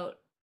posted about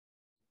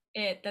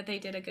it that they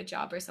did a good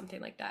job or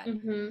something like that.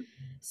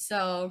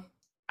 So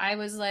I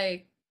was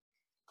like,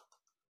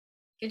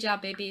 good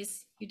job,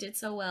 babies. You did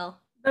so well.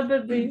 The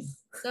babies.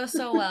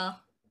 So well.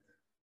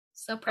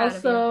 So proud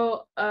of you.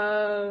 Also,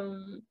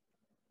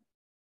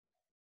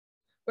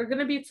 we're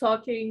gonna be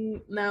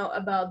talking now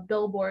about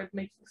Billboard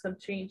making some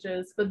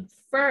changes, but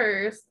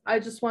first, I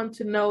just want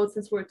to know,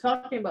 since we're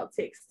talking about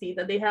TXT,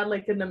 that they had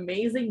like an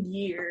amazing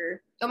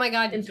year. Oh my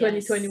god! In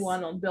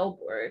 2021 on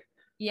Billboard.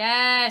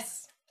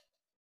 Yes.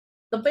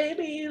 The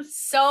babies.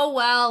 So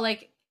well,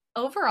 like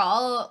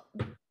overall,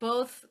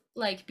 both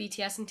like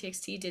BTS and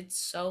TXT did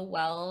so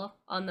well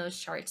on those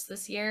charts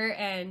this year,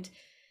 and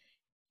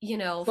you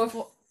know,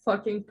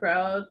 fucking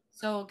proud.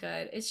 So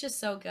good. It's just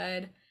so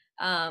good.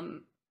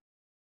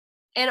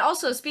 And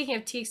also, speaking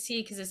of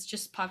TXT, because it's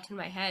just popped in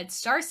my head,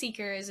 Star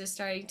Seekers is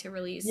starting to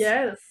release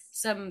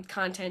some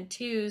content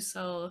too,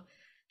 so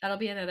that'll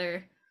be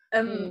another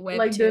webtoon.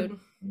 Like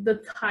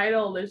the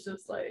title is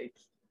just like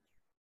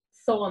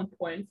so on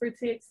point for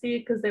TXT,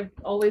 because they've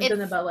always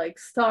been about like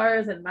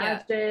stars and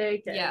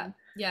magic. And...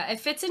 Yeah. It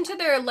fits into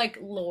their like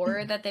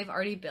lore that they've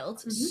already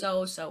built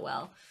so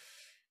well.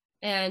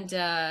 And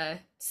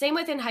same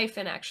with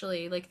Hyphen,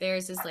 actually. Like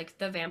theirs is like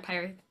the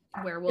vampire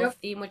werewolf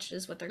theme, which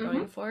is what they're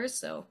going for,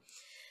 so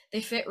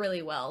they fit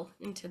really well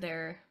into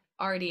their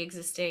already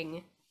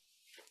existing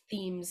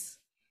themes.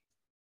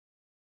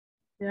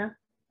 Yeah.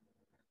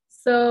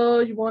 So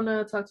you want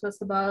to talk to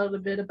us about a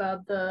bit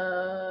about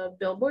the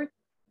Billboard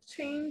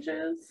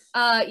changes?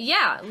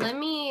 Yeah, let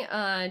me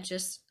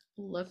just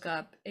look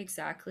up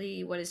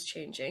exactly what is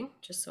changing,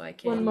 just so I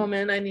can... One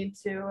moment, I need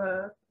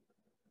to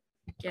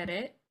get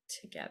it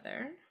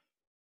together.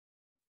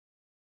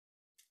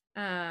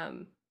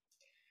 I'm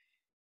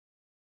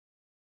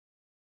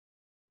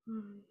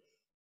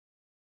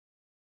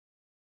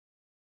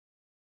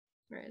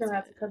gonna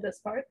have to cut this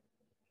part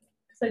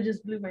because I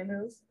just blew my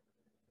nose.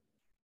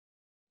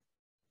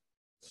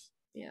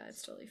 Yeah,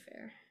 it's totally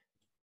fair.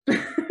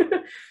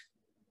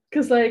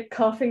 Because like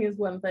coughing is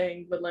one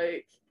thing, but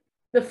like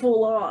the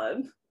full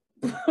on,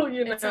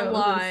 you know, it's a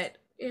lot.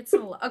 It's a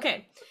lot.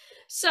 Okay,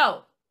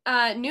 so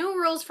new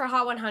rules for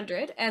Hot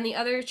 100 and the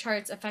other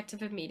charts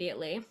effective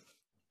immediately,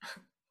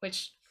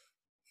 which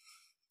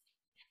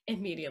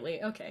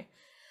immediately. Okay.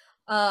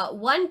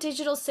 1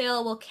 digital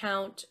sale will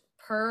count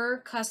per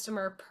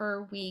customer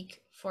per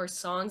week for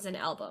songs and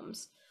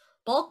albums.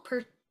 Bulk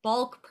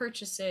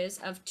purchases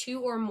of 2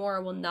 or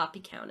more will not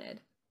be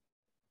counted.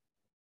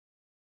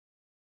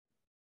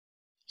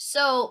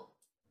 So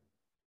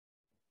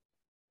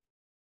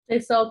they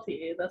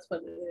salty. That's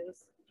what it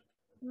is.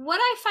 What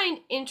I find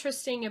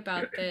interesting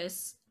about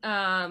this,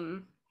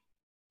 the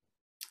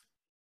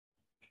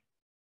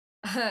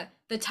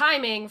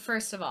timing,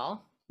 first of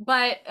all,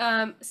 but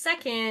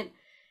second,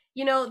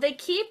 you know, they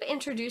keep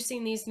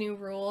introducing these new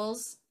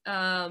rules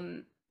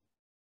over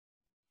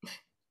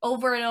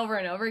and over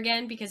and over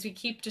again because we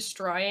keep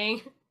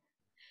destroying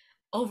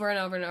over and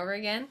over and over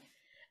again.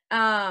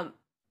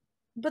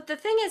 But the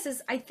thing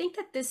is I think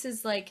that this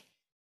is like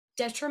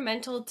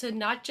detrimental to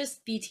not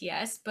just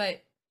BTS,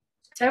 but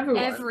to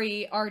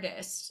every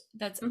artist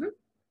that's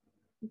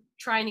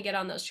trying to get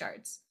on those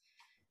charts.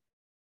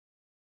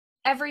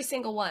 Every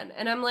single one.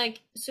 And I'm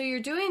like, so you're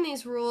doing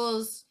these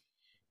rules,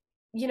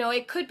 you know,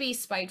 it could be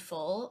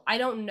spiteful. I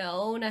don't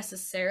know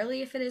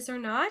necessarily if it is or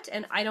not,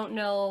 and I don't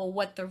know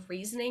what the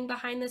reasoning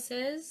behind this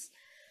is.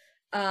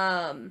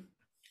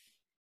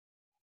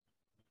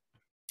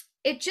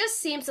 It just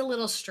seems a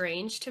little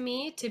strange to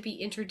me to be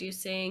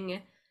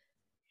introducing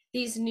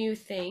these new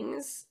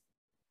things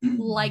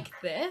like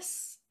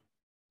this,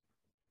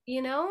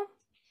 you know?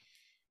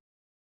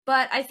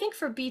 But I think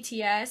for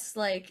BTS,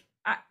 like,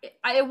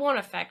 it won't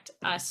affect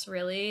us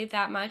really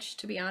that much,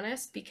 to be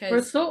honest, because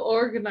we're so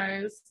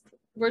organized.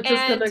 We're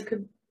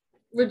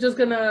just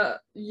gonna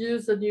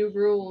use the new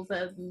rules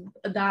and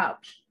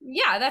adapt.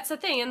 Yeah, that's the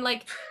thing. And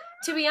like,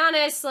 to be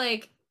honest,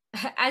 like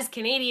as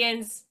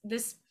Canadians,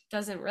 this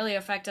doesn't really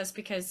affect us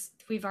because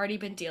we've already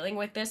been dealing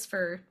with this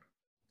for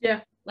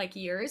like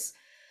years.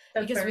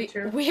 That's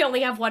because we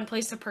only have one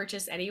place to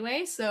purchase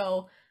anyway,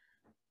 so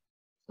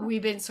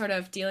we've been sort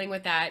of dealing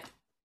with that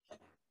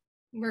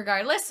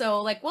regardless,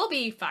 so like we'll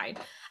be fine.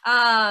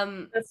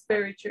 That's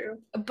very true.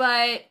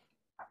 But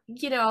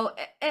you know,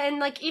 and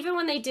like even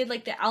when they did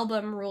like the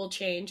album rule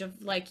change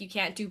of like you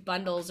can't do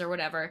bundles or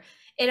whatever,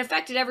 it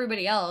affected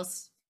everybody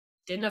else,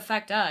 didn't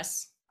affect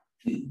us.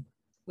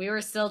 We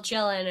were still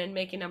chilling and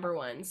making number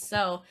ones.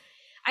 So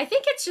I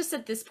think it's just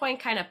at this point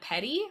kind of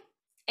petty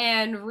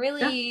and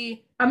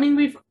really I mean,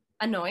 we've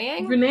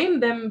annoying.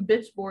 Renamed them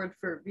bitch board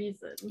for a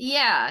reason.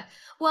 Yeah.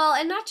 Well,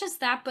 and not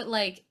just that, but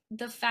like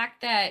the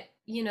fact that,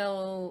 you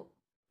know,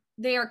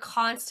 they are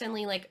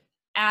constantly like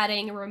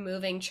adding and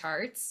removing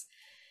charts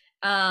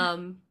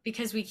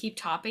because we keep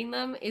topping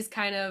them is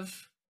kind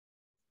of,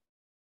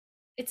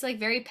 it's like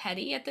very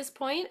petty at this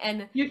point.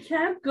 And you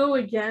can't go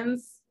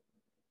against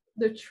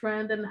the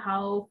trend and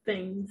how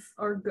things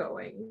are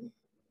going.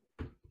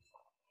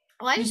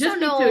 Well, I just don't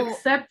know. You just need to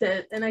accept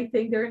it, and I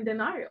think they're in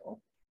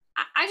denial.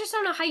 I just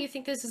don't know how you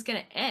think this is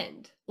gonna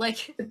end.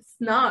 Like, it's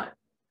not.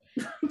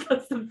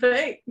 That's the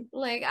thing.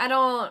 Like, I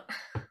don't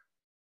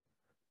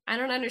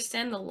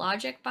understand the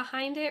logic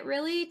behind it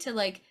really to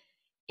like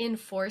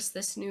enforce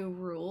this new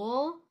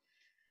rule.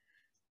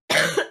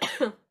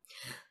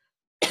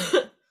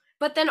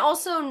 But then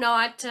also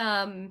not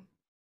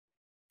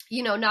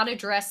you know, not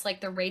address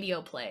like the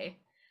radio play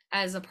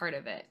as a part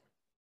of it.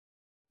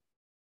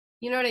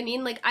 You know what I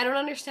mean? Like, I don't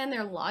understand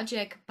their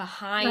logic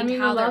behind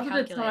how they're calculating. A lot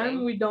of the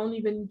time, we don't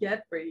even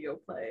get radio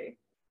play.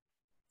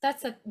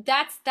 That's a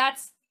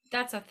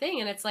thing,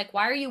 and it's like,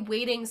 why are you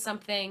weighting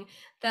something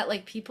that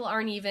like people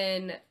aren't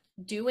even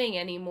doing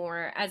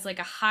anymore as like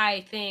a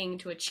high thing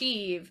to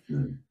achieve,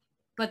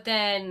 but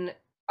then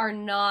are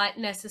not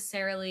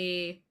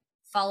necessarily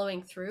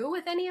following through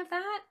with any of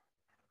that?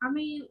 I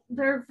mean,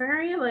 they're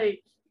very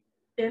like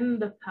in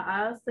the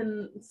past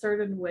in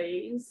certain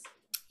ways.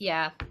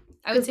 Yeah.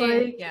 I would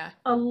say, like,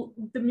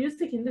 the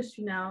music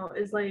industry now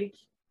is like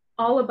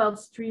all about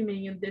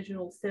streaming and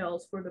digital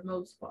sales for the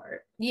most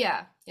part.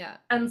 Yeah, yeah.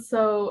 And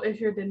so if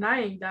you're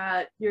denying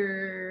that,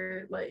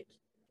 you're like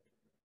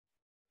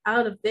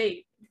out of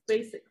date,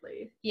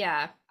 basically.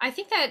 Yeah, I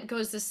think that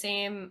goes the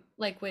same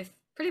like with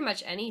pretty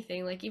much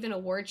anything, like even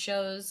award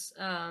shows.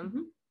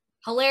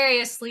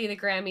 Hilariously, the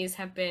Grammys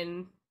have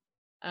been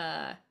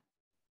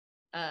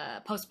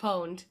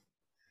postponed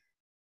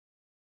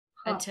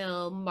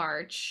until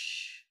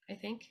March, I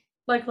think.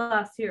 Like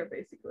last year,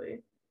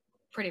 basically.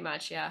 Pretty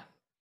much, yeah.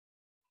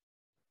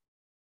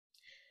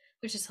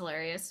 Which is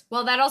hilarious.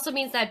 Well, that also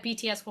means that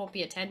BTS won't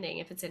be attending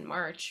if it's in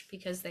March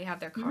because they have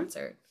their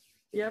concert.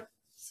 Yep.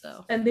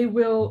 So. And they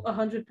will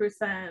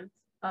 100%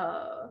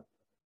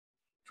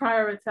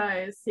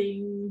 prioritize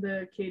seeing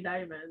the K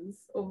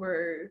Diamonds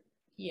over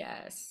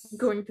Yes.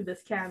 going to the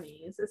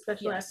Scammies,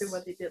 especially Yes. after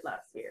what they did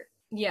last year.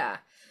 Yeah.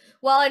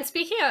 Well, and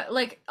speaking of,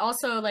 like,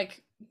 also,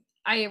 like,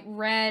 I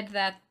read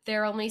that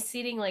they're only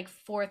seating, like,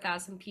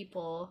 4,000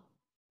 people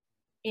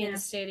in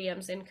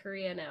stadiums in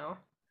Korea now.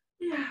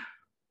 Yeah.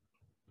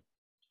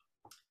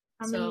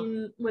 I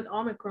mean, with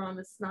Omicron,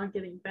 it's not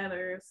getting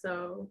better,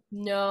 so...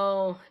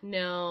 No.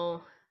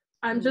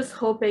 I'm just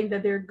hoping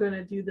that they're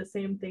gonna do the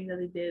same thing that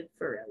they did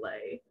for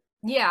LA.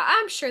 Yeah,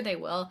 I'm sure they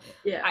will.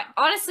 Yeah.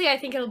 Honestly, I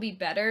think it'll be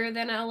better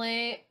than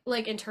LA,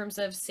 like, in terms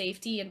of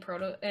safety and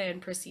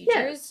procedures.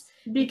 Yes,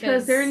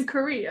 because they're in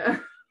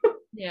Korea.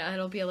 Yeah,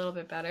 it'll be a little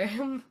bit better.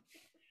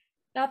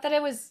 Not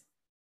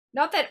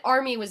that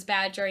Army was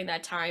bad during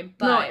that time,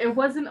 but... No, it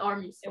wasn't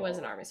Army's fault. It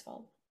wasn't Army's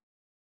fault.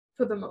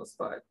 For the most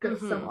part,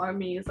 because some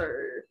armies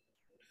are...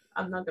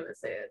 I'm not gonna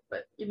say it,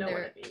 but you know what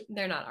I mean.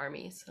 They're not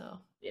Army, so...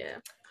 Yeah.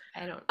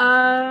 I don't.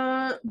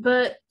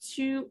 But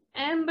to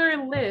end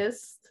our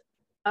list,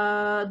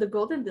 the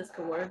Golden Disc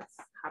Awards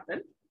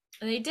happened.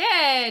 They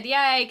did!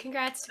 Yay!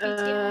 Congrats to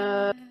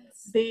BTS.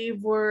 They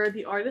were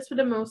the artist with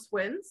the most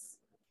wins,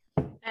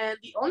 and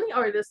the only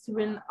artist to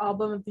win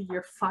Album of the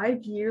Year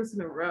 5 years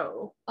in a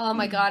row. Oh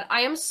my god,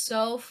 I am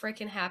so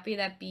freaking happy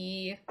that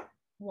B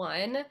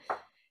won.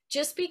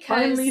 Just because...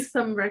 Finally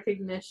some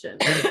recognition.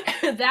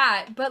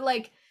 That, but,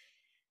 like,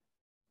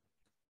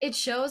 it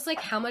shows, like,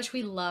 how much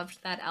we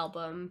loved that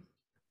album.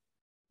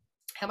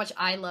 How much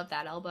I love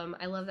that album.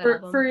 I love that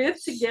album. For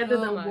it to get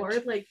an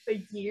award, like,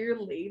 a year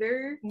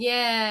later.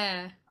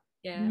 Yeah.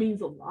 Means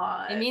a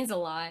lot. It means a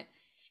lot.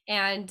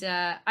 And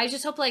I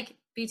just hope, like,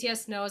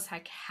 BTS knows,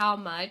 like, how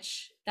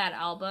much that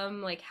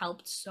album, like,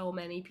 helped so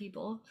many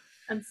people.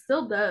 And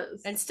still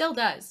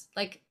does.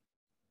 Like,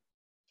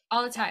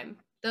 all the time.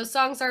 Those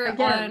songs are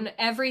on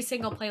every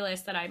single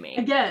playlist that I make.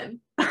 Again.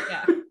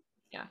 Yeah.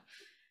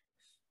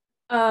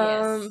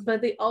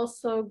 But they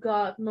also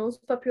got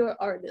Most Popular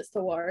Artist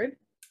Award.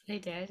 They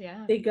did,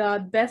 yeah. They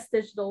got Best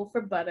Digital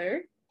for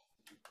Butter.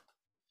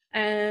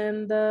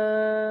 And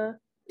Didn't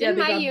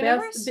My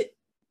Universe?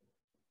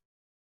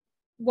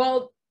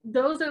 Well,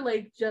 those are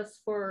like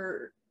just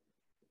for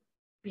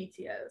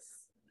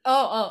BTS.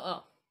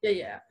 Oh.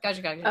 Yeah.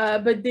 Gotcha.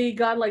 But they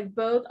got like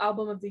both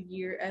Album of the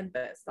Year and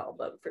Best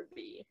Album for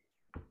B.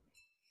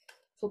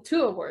 So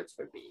 2 awards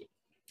for B.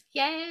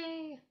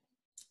 Yay!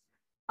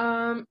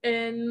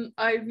 And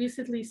I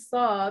recently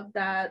saw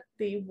that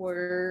they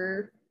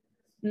were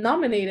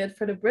nominated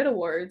for the Brit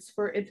Awards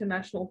for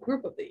International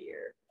Group of the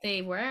Year.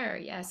 They were,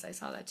 yes, I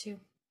saw that too.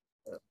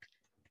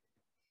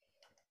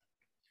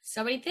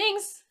 So many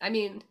things. I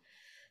mean,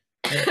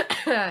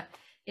 it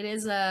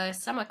is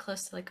somewhat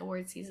close to, like,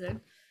 award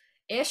season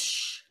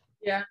ish.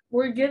 Yeah,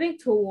 we're getting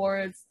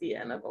towards the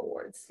end of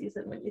award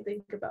season when you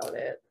think about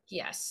it.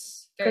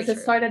 Yes, because it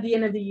started at the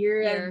end of the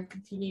year and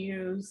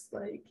continues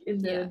like in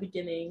the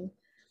beginning.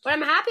 What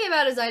I'm happy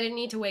about is I didn't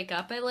need to wake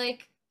up at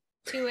like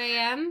 2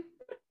 a.m.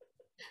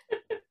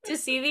 to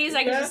see these.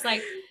 I could just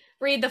like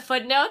read the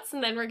footnotes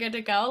and then we're good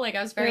to go. Like,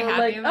 I was very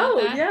happy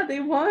about that. Oh yeah, they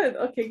won.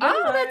 Okay, good.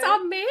 Oh, that's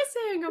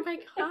amazing. Oh my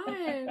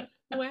god.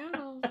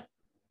 Wow.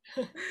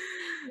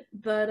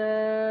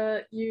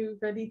 But you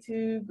ready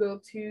to go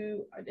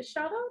to artist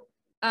shout out?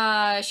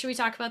 Should we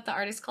talk about the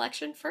artist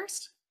collection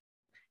first?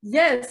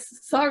 Yes,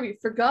 sorry,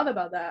 forgot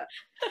about that.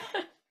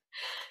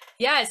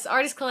 Yes,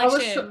 artist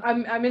collection.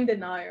 I'm in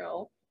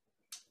denial.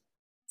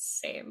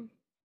 Same.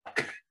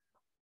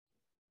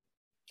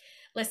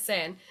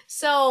 Listen,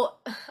 so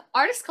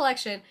artist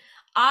collection,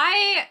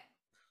 I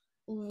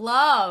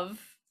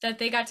love that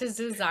they got to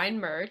design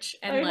merch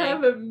and I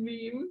have a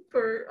meme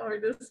for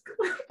artist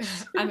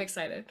collection. I'm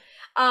excited.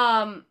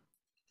 I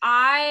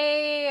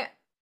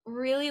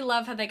really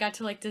love how they got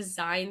to like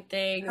design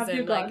things. Have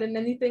you gotten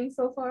anything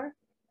so far?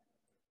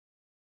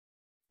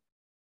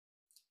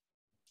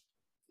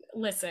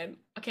 Listen,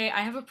 okay,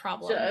 I have a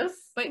problem.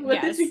 But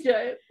what did you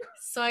get?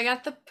 So I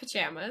got the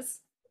pajamas.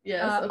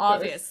 Yes,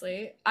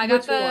 obviously. I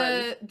got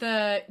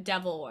the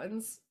devil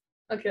ones.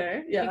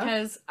 Okay, yeah.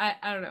 Because I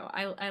don't know,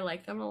 I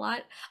like them a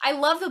lot. I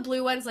love the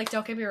blue ones, like,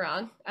 don't get me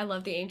wrong. I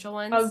love the angel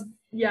ones.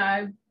 Yeah,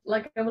 I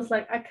was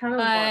like, I kind of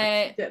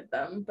want to get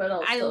them, but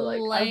also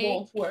I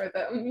won't wear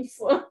them.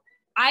 So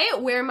I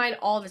wear mine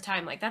all the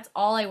time. Like, that's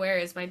all I wear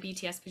is my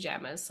BTS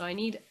pajamas. So I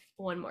need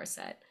one more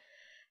set.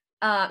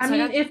 I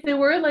mean, if they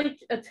were like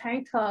a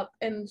tank top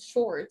and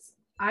shorts,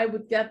 I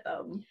would get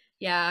them.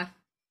 Yeah.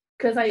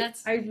 Because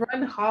I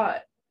run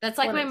hot. That's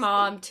like my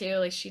mom too.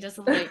 Like, she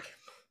doesn't like.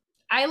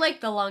 I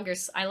like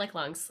I like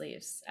long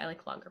sleeves. I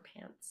like longer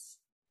pants.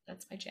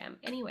 That's my jam.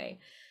 Anyway,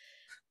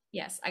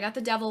 yes, I got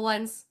the devil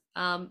ones.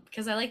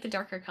 Because I like the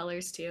darker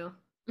colors too,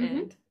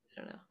 and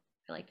I don't know,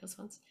 I like those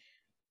ones.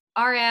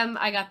 RM,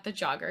 I got the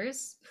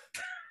joggers,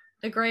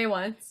 the gray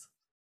ones.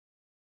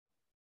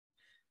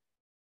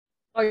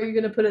 Are you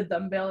gonna put a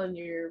dumbbell in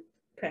your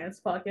pants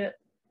pocket?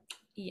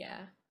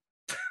 Yeah,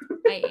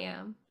 I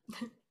am.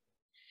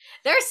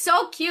 They're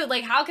so cute.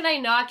 Like, how can I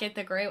not get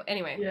the gray?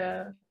 Anyway.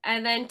 Yeah.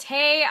 And then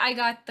Tay, I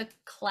got the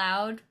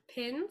cloud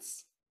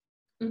pins.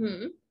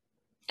 Mm-hmm.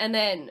 And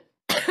then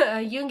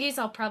Yoongi's,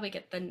 I'll probably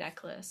get the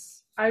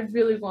necklace. I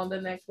really want the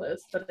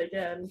necklace, but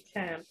again,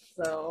 can't.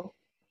 So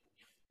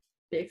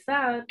big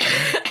sad.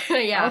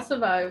 Yeah. I'll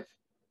survive.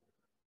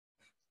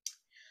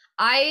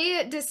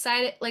 I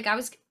decided, like, I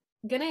was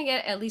gonna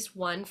get at least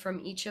one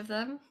from each of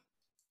them.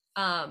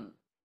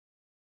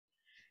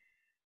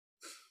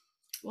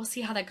 We'll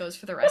see how that goes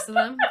for the rest of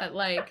them, but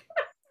like,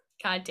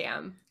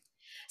 goddamn.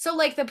 So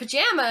like the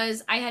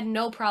pajamas, I had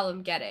no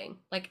problem getting.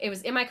 Like it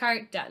was in my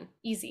cart, done,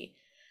 easy.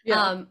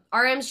 Yeah.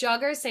 RM's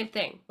joggers, same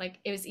thing. Like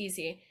it was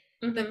easy.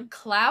 Mm-hmm. The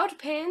cloud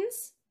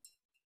pins,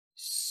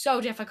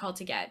 so difficult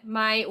to get.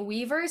 My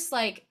Weverse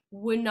like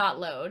would not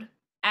load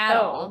at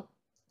all.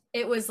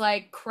 It was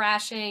like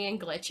crashing and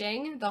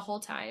glitching the whole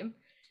time.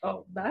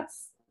 Oh,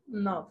 that's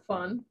not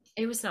fun.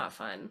 It was not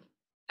fun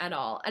at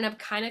all. And I'm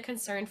kind of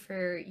concerned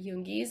for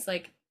Yoongi's.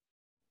 Like,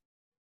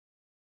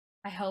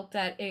 I hope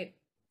that it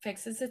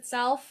fixes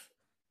itself.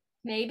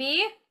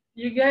 Maybe.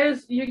 You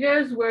guys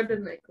wear the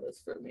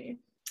necklace for me.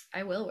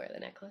 I will wear the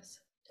necklace.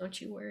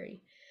 Don't you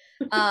worry.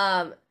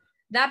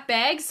 That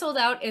bag sold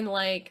out in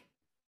like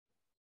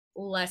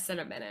less than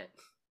a minute.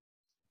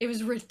 It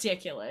was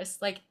ridiculous.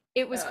 Like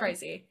it was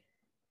crazy.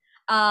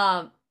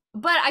 But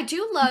I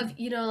do love,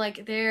 you know,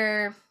 like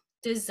their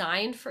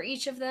design for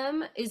each of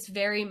them is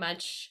very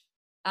much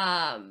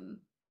I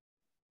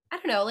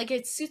don't know, like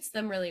it suits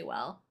them really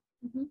well.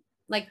 Mm-hmm.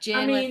 Like Jin,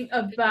 I mean,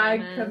 a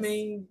bag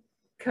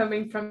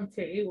coming from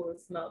Tay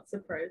was not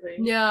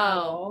surprising.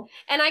 No.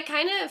 And I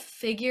kind of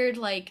figured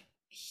like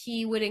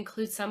he would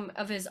include some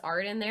of his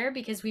art in there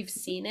because we've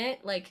seen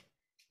it like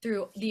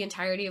through the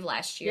entirety of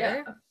last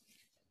year. Yeah.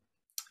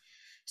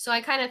 So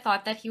I kind of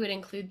thought that he would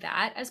include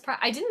that as part.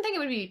 I didn't think it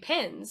would be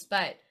pins,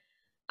 but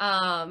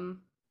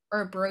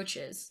or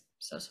brooches.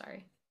 So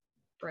sorry.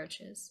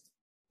 Brooches.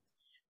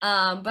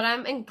 But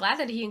I'm glad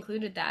that he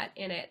included that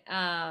in it.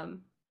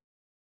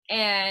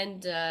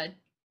 And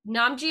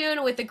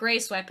Namjoon with the gray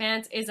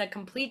sweatpants is a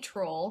complete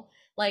troll.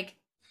 Like,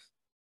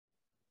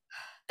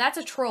 that's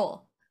a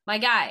troll. My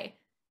guy.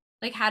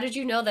 Like, how did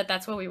you know that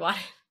that's what we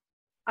wanted?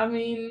 I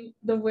mean,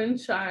 the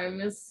wind chime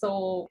is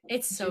so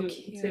It's so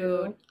cute.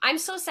 Too. I'm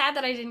so sad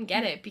that I didn't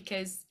get it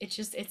because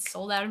it's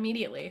sold out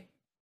immediately.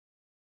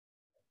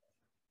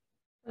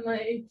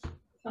 Like,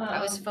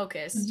 I was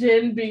focused.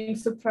 Jin being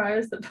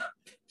surprised about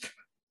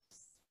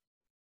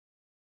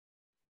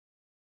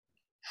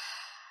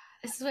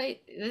This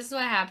is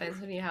what happens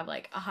when you have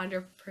like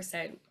 100%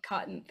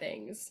 cotton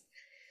things.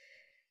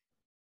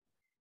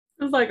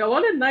 It's like I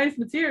wanted nice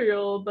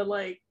material, but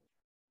like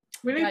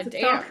we need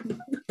to talk about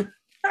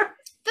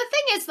The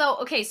thing is though,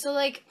 okay, so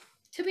like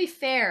to be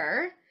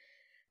fair,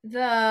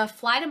 the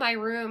Fly to My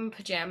Room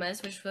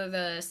pajamas, which were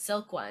the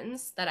silk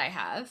ones that I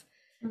have,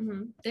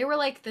 they were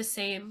like the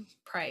same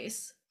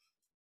price.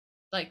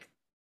 Like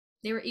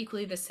they were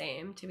equally the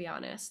same, to be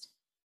honest.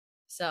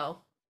 So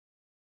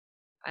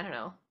I don't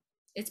know.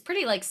 It's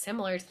pretty like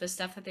similar to the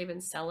stuff that they've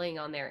been selling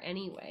on there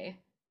anyway.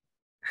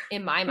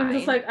 In my mind.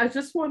 It's like I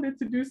just wanted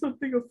to do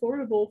something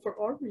affordable for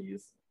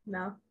armies.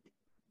 No.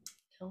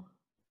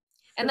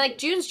 And like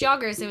June's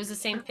joggers, it was the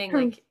same thing.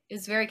 Like it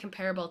was very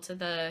comparable to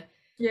the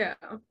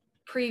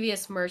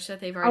previous merch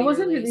that they've already. I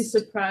wasn't released.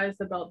 Really surprised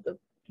about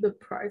the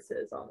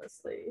prices,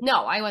 honestly.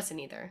 No, I wasn't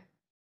either.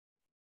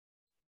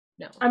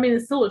 No. I mean,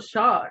 it's still a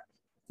shock.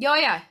 Oh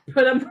yeah.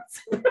 But I'm not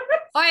surprised.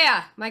 Oh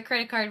yeah, my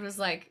credit card was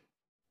like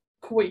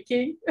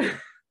quaking.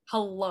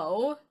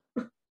 Hello,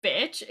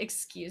 bitch.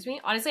 Excuse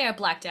me. Honestly, I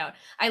blacked out.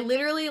 I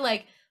literally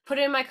like put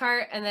it in my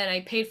cart and then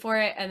I paid for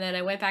it and then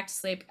I went back to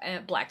sleep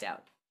and blacked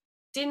out.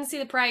 Didn't see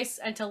the price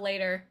until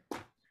later,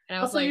 and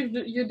I was also, like,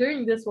 "You're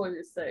doing this while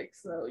you're sick,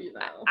 so you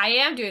know." I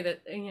am doing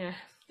that. Yeah,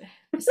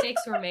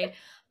 mistakes were made,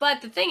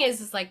 but the thing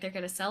is like they're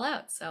gonna sell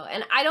out. So,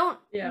 and I don't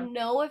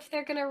know if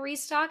they're gonna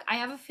restock. I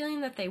have a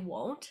feeling that they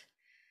won't.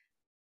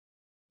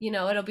 You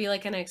know, it'll be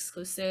like an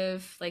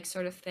exclusive, like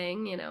sort of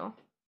thing. You know,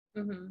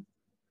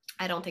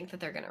 I don't think that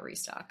they're gonna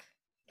restock.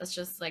 That's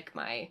just like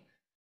my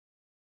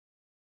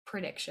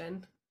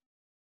prediction.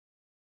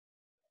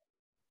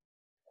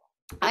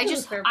 I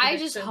just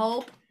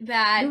hope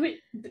that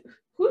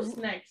who's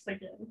next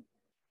again?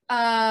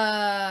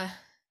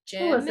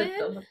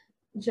 Jimin.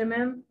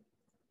 Jimin.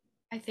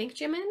 I think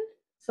Jimin.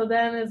 So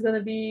then it's gonna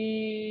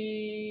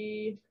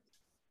be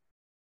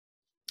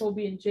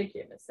Hobi and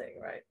JK missing,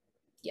 right?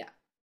 Yeah,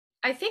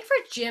 I think for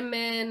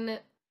Jimin,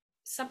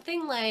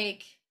 something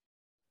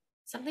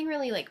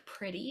really like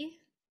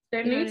pretty.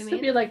 There needs to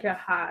be like a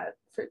hat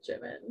for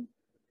Jimin.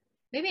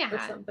 Maybe a hat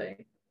or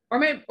something, or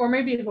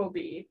maybe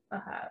Hobi a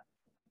hat.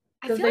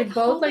 Because they like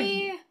both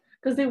Hobi...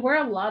 because they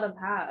wear a lot of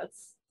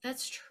hats.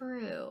 That's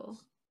true.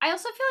 I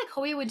also feel like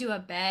Hobi would do a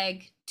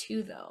bag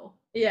too, though.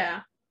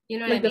 Yeah. You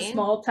know what I mean? Like the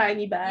small,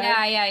 tiny bag.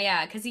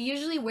 Yeah. Because he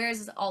usually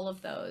wears all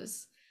of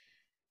those.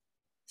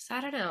 So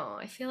I don't know.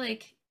 I feel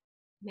like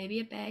maybe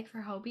a bag for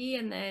Hobi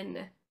and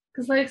then...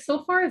 Because like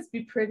so far it's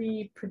been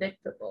pretty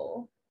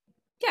predictable.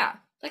 Yeah.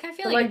 Like I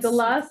feel but, like the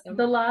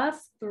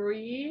last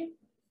three,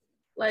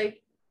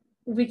 like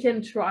we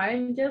can try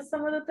and guess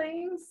some of the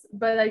things,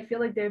 but I feel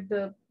like they're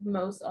the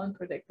most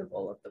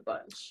unpredictable of the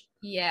bunch.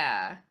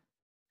 Yeah.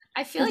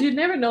 I feel Because like you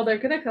never know, they're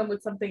gonna come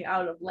with something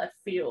out of left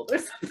field or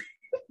something.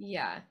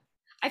 yeah.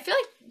 I feel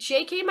like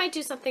JK might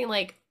do something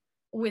like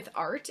with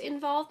art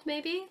involved,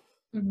 maybe.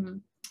 Mm-hmm.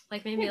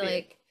 Like maybe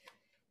like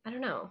I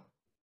don't know.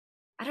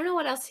 I don't know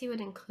what else he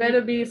would include.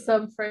 Better be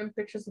some framed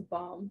pictures of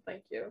Bomb.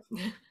 Thank you.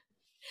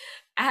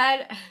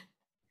 Add.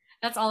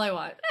 That's all I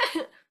want.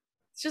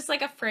 It's just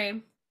like a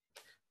frame.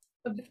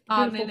 A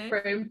beautiful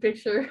framed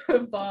picture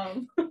of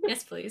Bomb.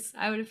 Yes, please.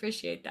 I would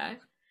appreciate that.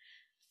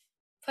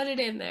 Put it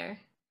in there.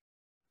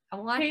 I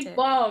want Take it.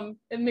 Bomb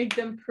and make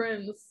them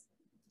prints.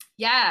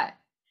 Yeah.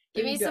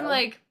 Give me some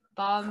like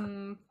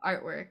Bomb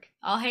artwork.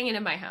 I'll hang it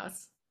in my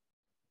house.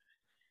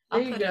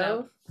 I'll put it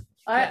up.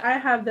 I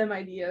have them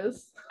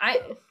ideas.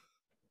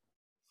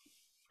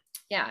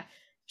 Yeah.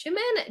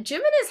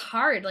 Jimin is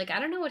hard. Like I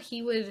don't know what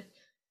he would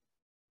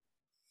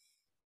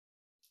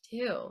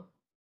do.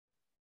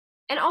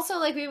 And also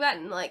like we've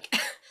gotten like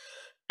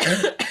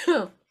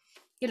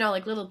you know,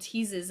 like little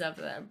teases of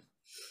them.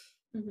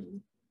 Mm-hmm.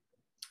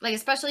 Like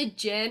especially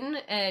Jin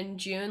and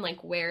June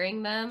like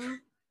wearing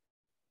them.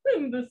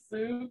 In the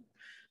suit.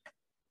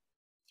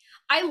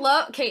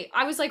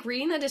 I was like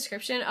reading the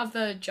description of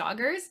the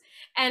joggers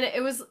and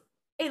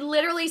it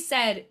literally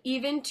said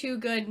even too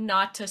good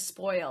not to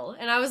spoil.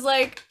 And I was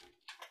like,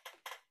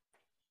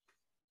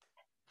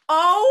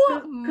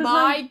 oh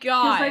my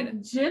god.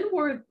 Like Jin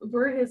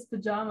wore his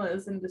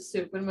pajamas in the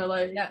soup and we're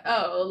like, yeah.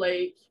 Oh,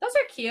 like those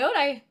are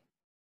cute.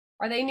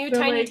 Are they new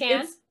Tiny like,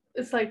 Tan?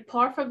 It's like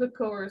par for the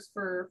course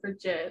for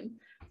Jin.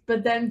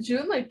 But then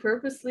June like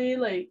purposely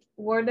like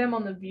wore them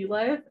on the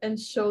V-Live and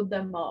showed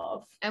them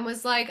off. And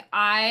was like,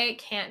 I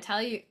can't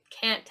tell you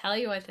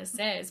what this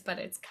is, but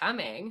it's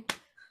coming.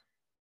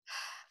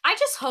 I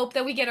just hope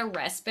that we get a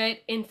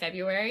respite in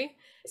February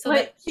so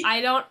like, that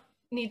I don't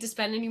need to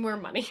spend any more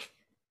money.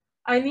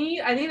 I need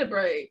a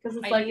break because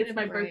it's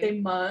my birthday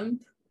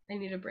month. I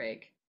need a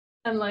break.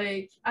 And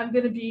like I'm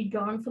gonna be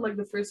gone for like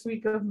the first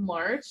week of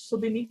March, so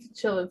they need to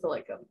chill until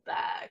I come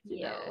back,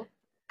 you know.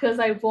 Because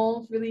I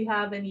won't really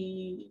have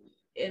any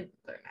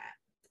internet.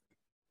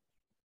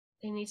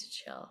 They need to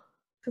chill.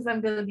 Because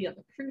I'm gonna be on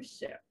the cruise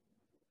ship.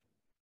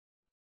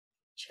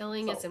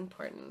 Chilling is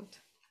important.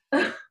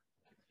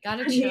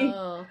 Gotta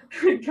chill.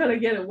 Gotta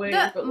get away.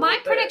 My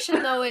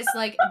prediction though is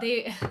like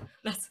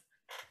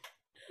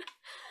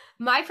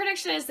my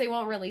prediction is they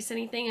won't release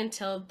anything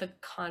until the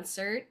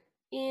concert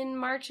in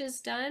March is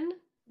done.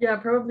 Yeah,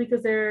 probably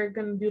because they're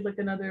gonna do like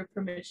another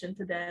permission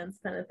to dance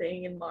kind of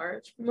thing in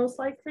March, most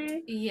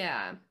likely.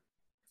 Yeah,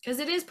 because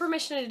it is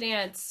permission to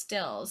dance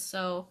still.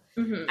 So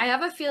I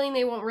have a feeling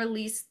they won't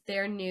release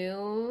their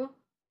new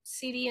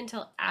CD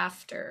until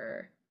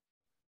after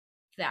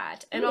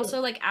that, and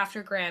also like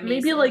after Grammys.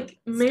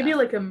 Maybe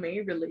like a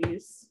May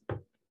release.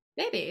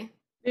 Maybe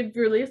they've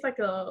released like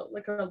a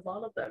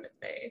lot of them in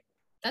May.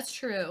 That's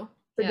true.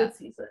 It's a good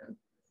season.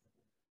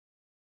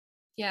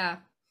 Yeah.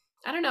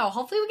 I don't know.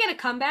 Hopefully we get a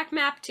comeback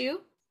map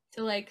too.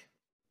 To like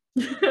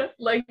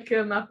like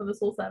a map of the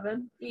Soul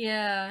 7.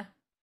 Yeah.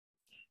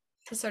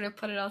 To sort of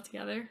put it all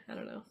together. I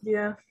don't know.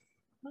 Yeah.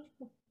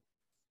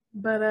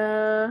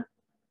 But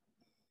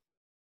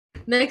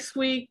next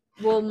week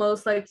we'll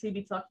most likely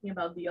be talking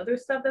about the other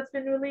stuff that's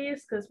been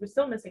released because we're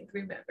still missing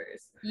 3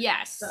 members.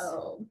 Yes.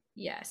 So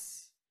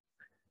yes.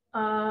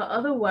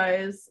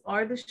 Otherwise,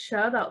 artist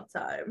shout out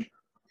time.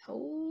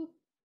 Oh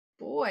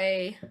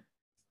boy.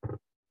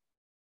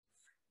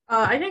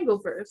 I can go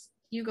first.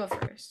 You go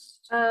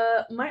first.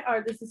 My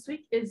artist this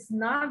week is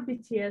not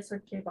BTS or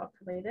K-pop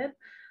related.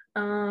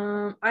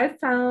 I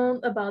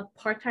found about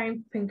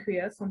Part-Time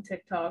Pancreas on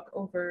TikTok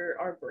over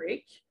our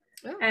break.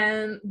 Oh.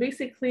 And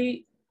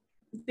basically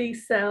they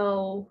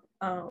sell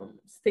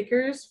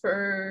stickers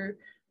for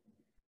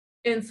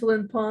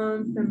insulin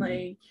pump and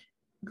like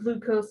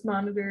glucose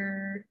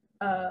monitor,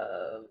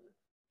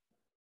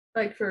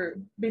 like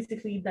for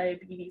basically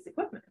diabetes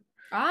equipment.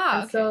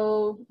 Okay.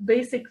 So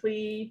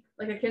basically,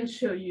 like I can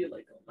show you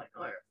like on my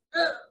arm.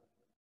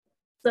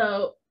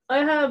 So I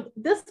have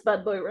this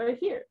bad boy right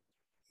here.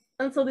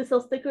 And so they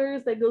sell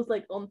stickers that goes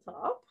like on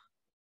top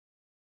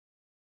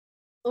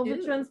of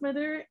the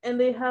transmitter, and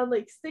they have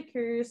like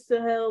stickers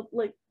to help,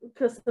 like,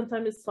 because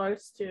sometimes it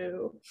starts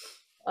to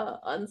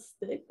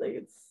unstick, like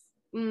it's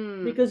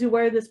because you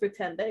wear this for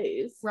 10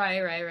 days. Right.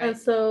 And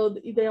so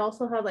they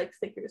also have like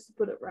stickers to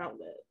put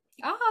around it.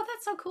 Oh,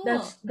 that's so cool.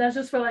 That's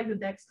just for like the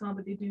Dexcom,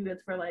 but they do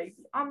it for like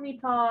the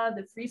Omnipod,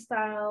 the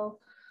Freestyle,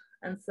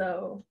 and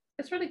so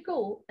it's really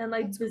cool. And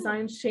like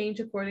designs change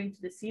according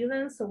to the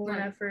season. So when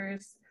I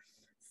first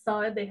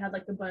saw it, they had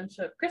like a bunch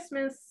of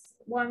Christmas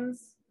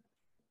ones.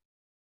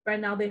 Right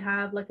now they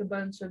have like a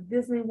bunch of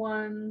Disney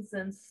ones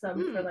and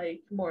some for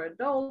like more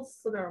adults,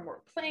 so there are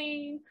more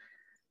plain,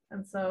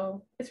 and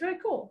so it's really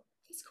cool.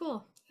 It's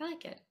cool. I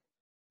like it.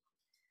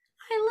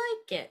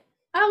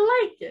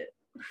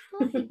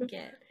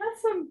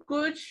 That's some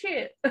good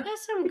shit.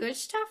 That's some good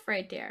stuff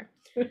right there.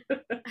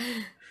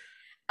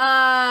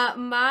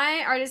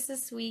 My artist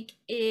this week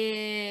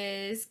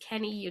is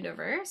Kenny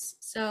Universe.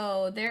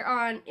 So they're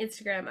on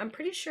Instagram. I'm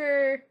pretty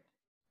sure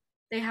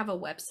they have a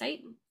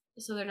website.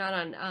 So they're not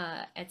on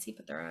Etsy,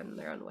 but they're on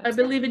their own website. I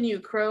believe in you,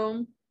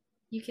 Chrome.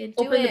 You can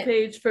open the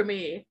page for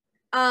me.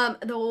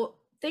 The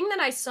thing that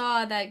I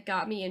saw that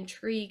got me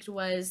intrigued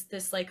was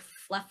this like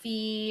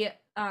fluffy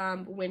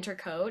winter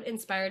coat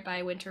inspired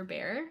by Winter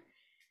Bear.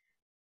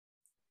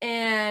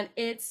 And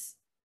it's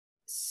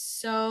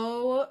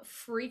so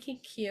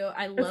freaking cute.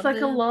 I love it. It's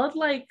like a lot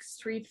like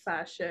street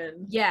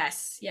fashion.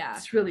 Yes, yeah.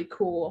 It's really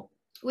cool.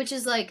 Which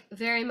is like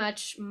very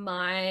much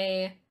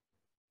my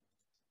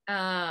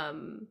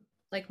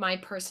like my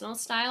personal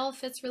style,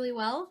 fits really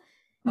well.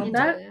 And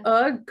that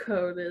UGG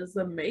coat is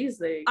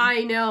amazing.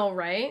 I know,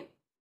 right?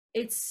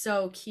 It's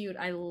so cute.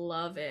 I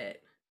love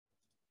it.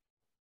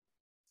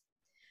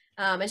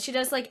 And she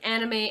does like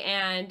anime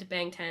and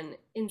Bang 10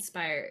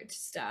 inspired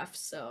stuff,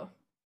 so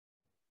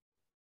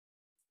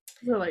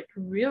they're like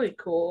really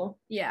cool.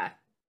 Yeah,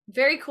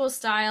 very cool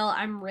style.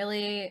 I'm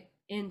really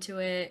into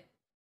it.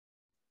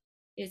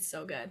 It's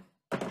so good.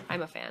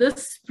 I'm a fan.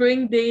 This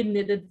spring day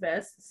knitted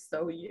vest is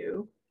so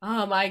you.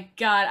 Oh my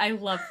god, I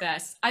love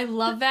vests. I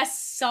love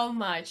vests so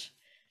much.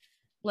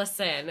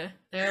 Listen,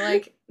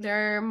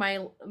 they're my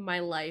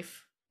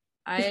life.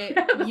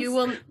 You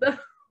will.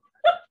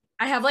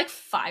 I have like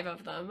 5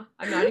 of them.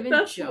 I'm not even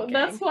joking.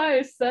 That's why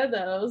I said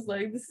that. I was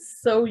like, this is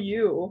so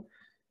you.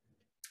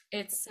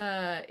 It's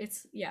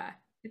yeah,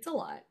 it's a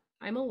lot.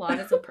 I'm a lot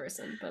as a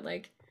person, but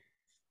like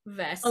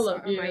vests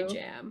are my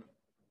jam.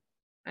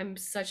 I'm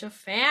such a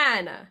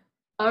fan.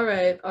 All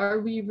right, are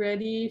we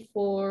ready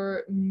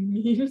for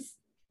memes?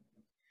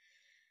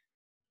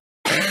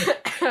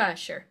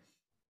 Sure.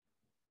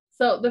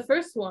 So the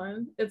first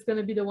one, it's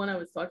gonna be the one I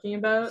was talking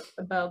about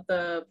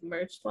the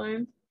merch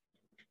line.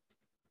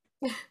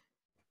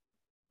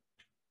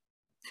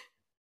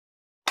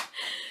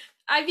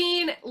 I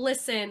mean,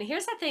 listen,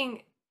 here's the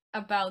thing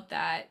about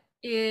that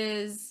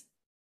is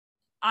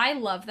I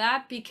love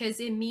that because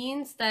it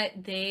means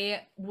that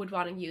they would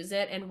want to use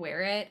it and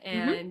wear it,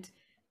 and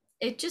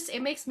it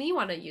makes me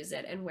want to use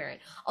it and wear it.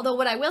 Although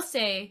what I will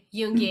say,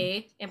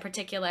 Yoongi in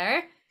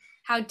particular,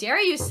 how dare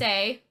you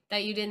say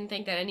that you didn't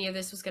think that any of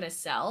this was going to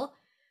sell?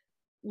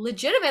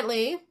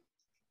 Legitimately,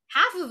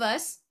 half of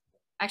us,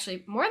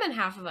 actually more than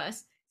half of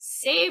us,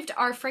 saved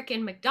our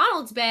freaking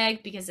McDonald's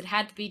bag because it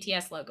had the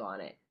BTS logo on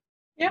it.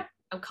 Yeah.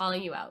 I'm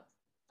calling you out.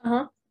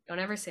 Uh-huh. Don't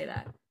ever say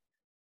that.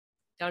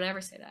 Don't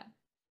ever say that.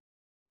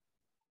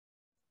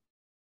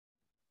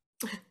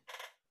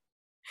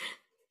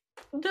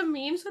 The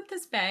memes with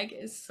this bag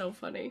is so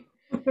funny.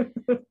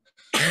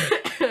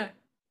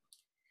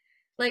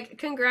 Like,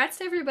 congrats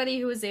to everybody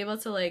who was able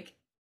to, like,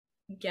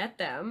 get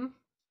them.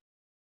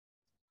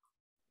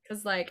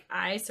 Because, like,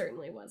 I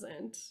certainly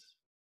wasn't.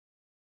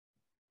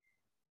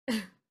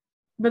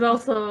 But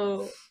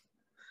also,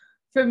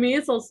 for me,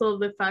 it's also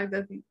the fact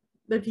that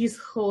he's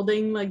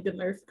holding, like, the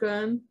Nerf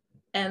gun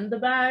and the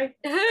bag.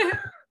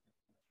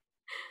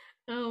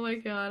 Oh my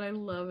god, I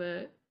love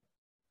it.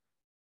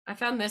 I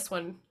found this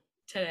one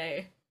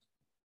today.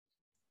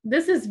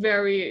 This is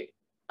very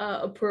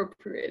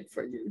appropriate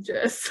for you,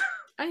 Jess.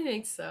 I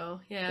think so.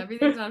 Yeah,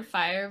 everything's on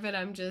fire, but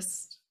I'm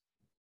just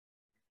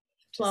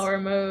flower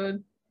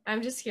mode.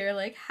 I'm just here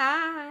like,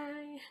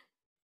 hi.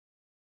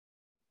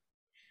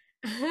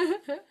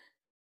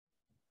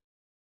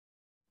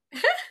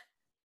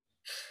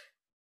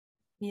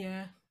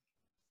 Yeah.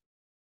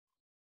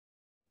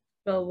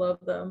 I love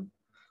them.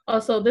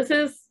 Also, this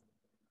is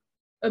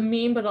a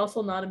meme, but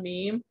also not a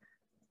meme.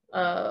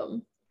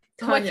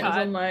 Tanya's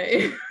on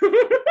my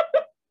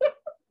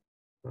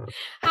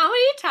How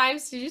many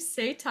times did you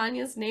say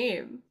Tanya's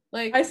name?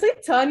 Like, I say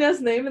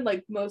Tanya's name in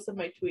like most of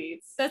my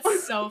tweets.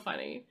 That's so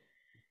funny.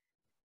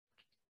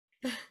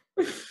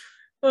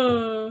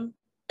 And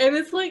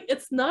it's like,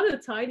 it's not a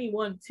tiny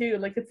one too.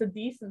 Like, it's a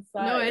decent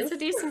size. No, it's a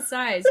decent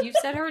size. You've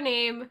said her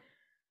name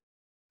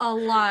a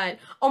lot.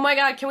 Oh my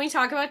god, can we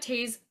talk about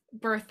Tay's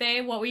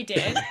birthday, what we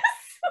did?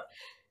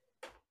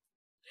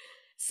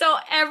 So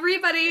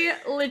everybody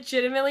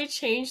legitimately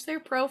changed their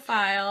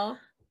profile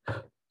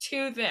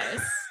to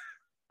this.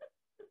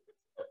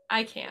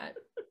 I can't.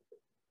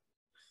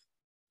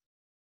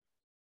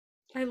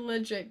 I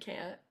legit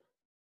can't.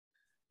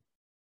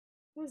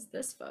 What is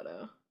this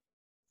photo?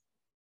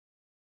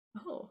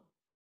 Oh.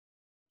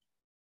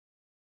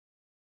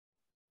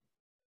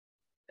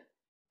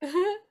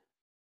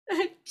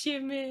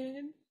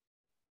 Jimin.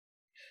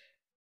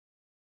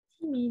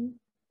 Jimin.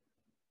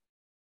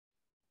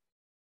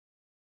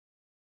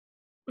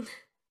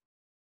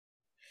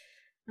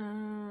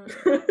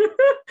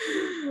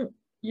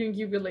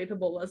 Yoongi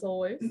relatable as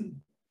always.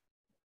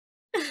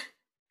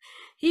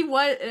 He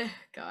was,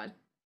 god.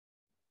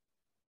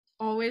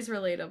 Always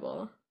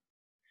relatable.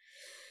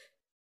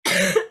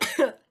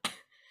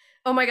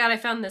 Oh my god, I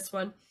found this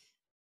one.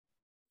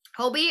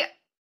 Hobie,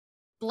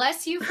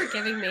 bless you for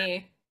giving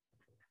me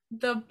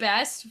the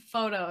best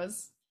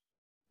photos,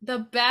 the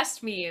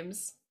best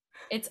memes.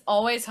 It's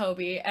always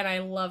Hobie, and I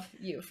love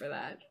you for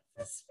that.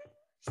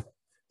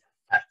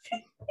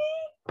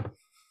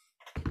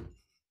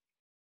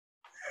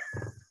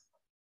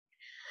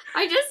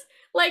 I just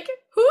like,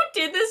 who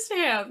did this to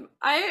him?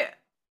 I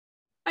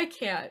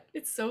can't.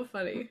 It's so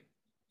funny.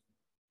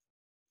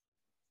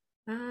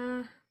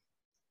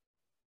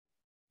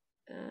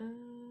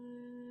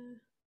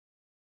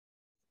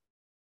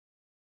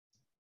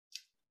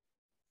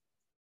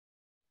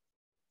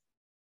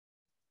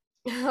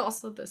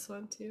 Also this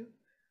one too.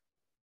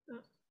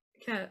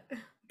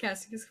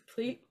 Casting is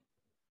complete.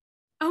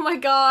 Oh my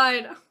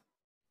god.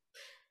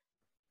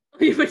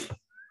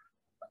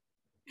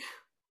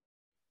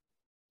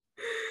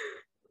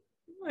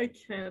 I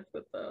can't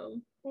with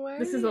them. Why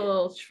this is a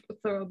little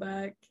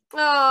throwback.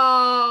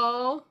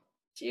 Oh,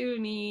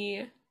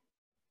 Junie.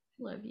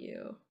 Love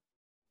you.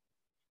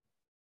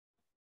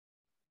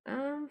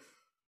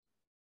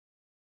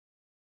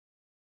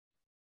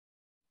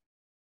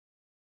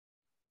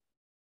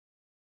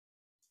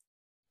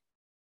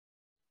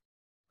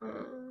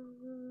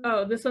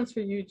 Oh, this one's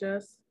for you,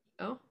 Jess.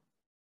 Oh.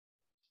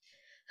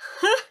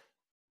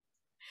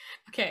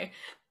 Okay.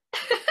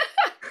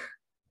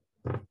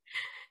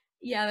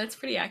 Yeah, that's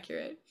pretty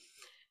accurate,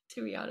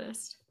 to be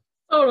honest.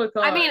 Oh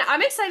god. I mean,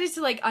 I'm excited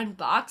to like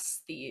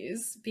unbox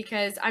these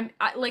because I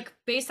like,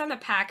 based on the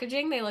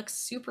packaging, they look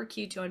super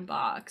cute to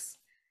unbox.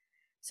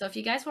 So if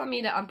you guys want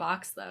me to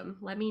unbox them,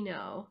 let me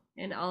know,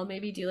 and I'll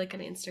maybe do like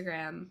an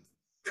Instagram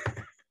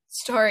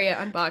story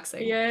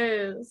unboxing.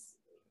 Yes.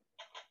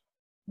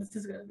 This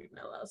is gonna be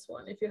my last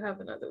one. If you have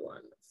another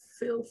one,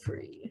 feel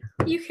free.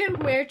 You can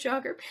wear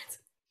jogger pants.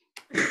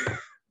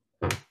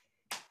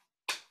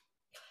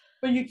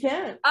 But you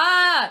can't.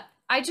 I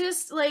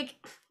just like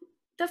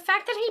the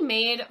fact that he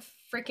made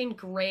freaking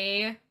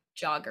gray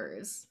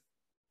joggers.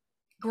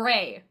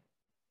 Gray.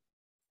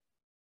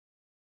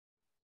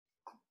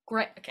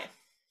 Okay.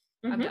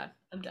 Mm-hmm.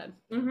 I'm done.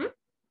 Mm-hmm.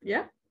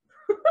 Yeah.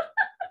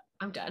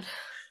 I'm done.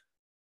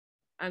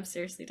 I'm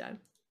seriously done.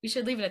 We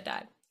should leave it at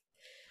that.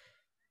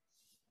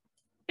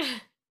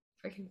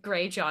 Freaking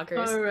gray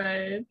joggers. All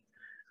right.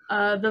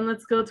 Then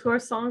let's go to our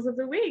songs of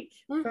the week.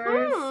 Mm-hmm.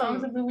 First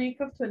songs of the week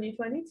of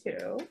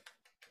 2022.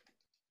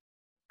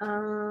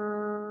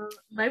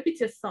 My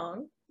BTS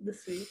song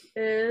this week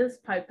is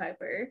Pied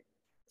Piper.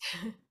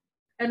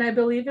 And I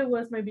believe it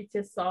was my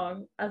BTS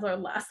song as our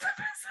last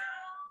episode.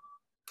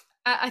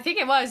 I think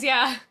it was,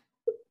 yeah.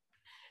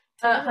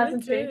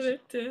 Hasn't changed.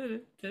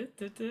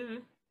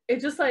 It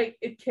just like,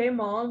 it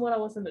came on when I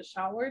was in the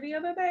shower the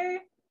other day.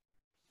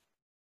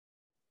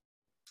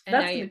 And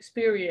that's an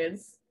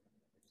experience.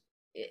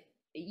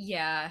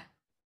 Yeah.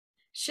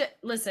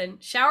 Listen,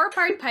 shower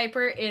Pied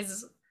Piper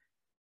is...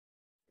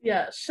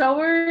 Yeah,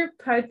 shower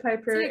Pied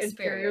Piper and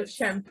Imperial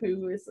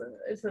shampoo is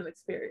an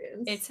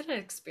experience. It's an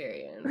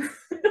experience.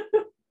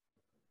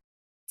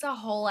 It's a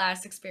whole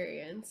ass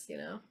experience, you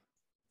know.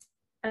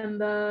 And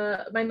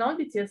my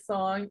non-BTS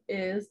song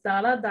is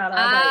Dara Dara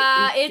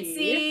by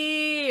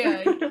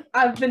ITZY.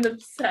 I've been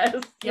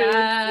obsessed.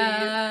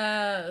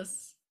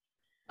 Yes.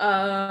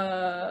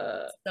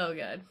 So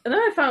good. And then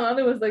I found out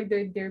it was like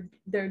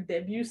their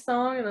debut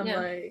song, and I'm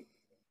like,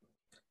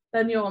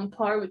 then you're on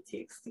par with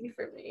TXT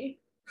for me.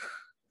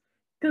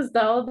 Because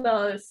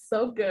Dara is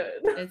so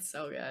good. It's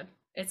so good.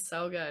 It's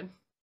so good.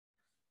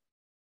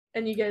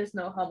 And you guys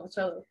know how much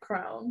I love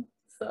Crown,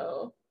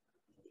 so.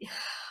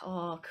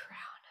 Oh, Crown.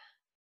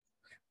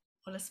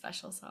 What a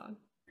special song.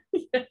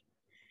 Yeah.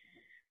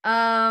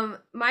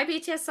 My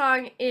BTS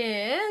song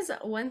is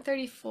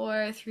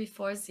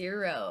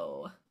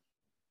 134340.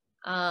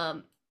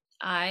 I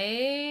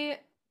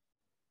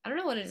don't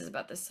know what it is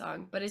about this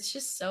song, but it's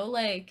just so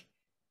like,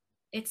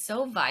 it's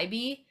so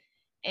vibey,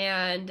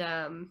 and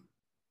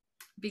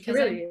because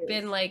I've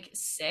been like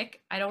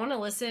sick, I don't want to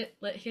listen.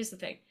 Here's the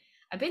thing.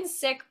 I've been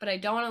sick, but I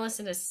don't want to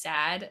listen to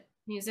sad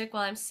music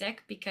while I'm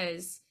sick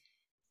because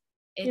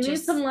you need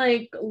some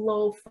like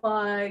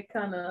lo-fi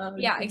kind of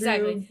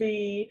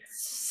exactly.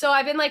 So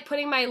I've been like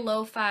putting my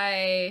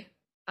lo-fi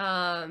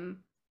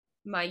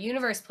my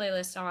Universe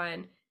playlist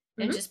on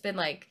and just been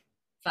like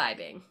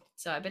vibing.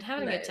 So I've been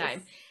having a good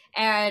time.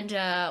 And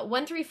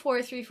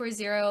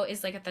 134340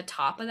 is like at the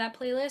top of that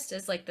playlist,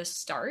 is like the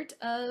start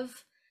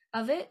of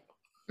it.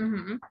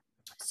 Mm-hmm.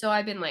 So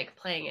I've been like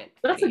playing it.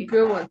 That's a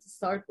good one to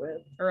start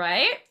with,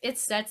 right? It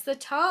sets the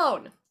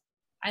tone.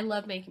 I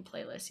love making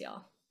playlists,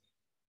 y'all.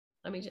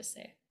 Let me just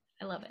say,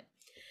 I love it.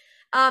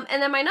 And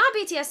then my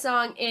non-BTS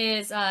song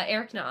is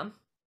Eric Nam.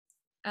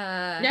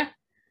 Yeah.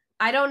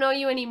 I Don't Know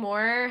You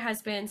Anymore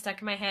has been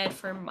stuck in my head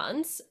for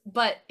months,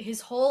 but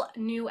his whole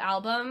new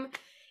album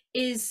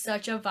is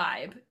such a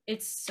vibe.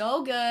 It's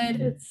so good.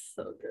 It's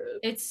so good.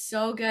 It's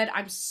so good.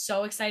 I'm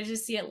so excited to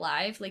see it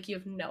live. Like, you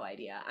have no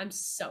idea. I'm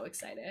so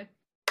excited.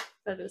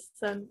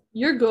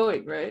 You're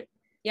going, right?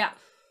 Yeah.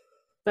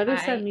 Better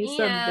send me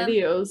some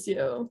videos,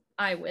 yo.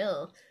 I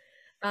will.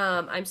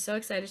 I'm so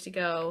excited to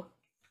go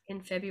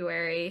in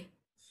February.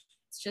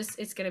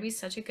 It's gonna be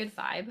such a good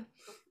vibe.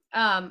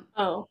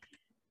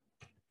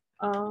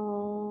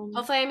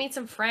 Hopefully I meet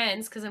some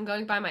friends because I'm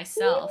going by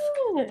myself.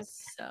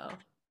 Yes. So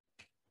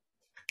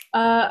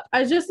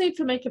I just need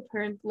to make a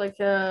parent like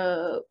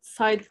a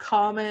side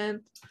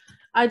comment.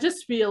 I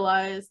just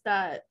realized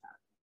that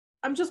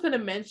I'm just gonna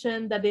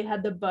mention that they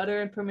had the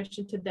butter and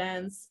permission to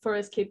dance for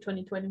Escape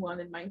 2021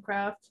 in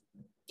Minecraft.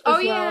 Oh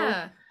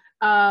yeah.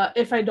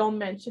 If I don't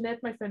mention it,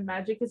 my friend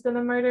Magic is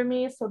gonna murder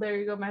me. So there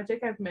you go,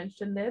 Magic. I've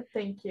mentioned it.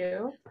 Thank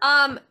you.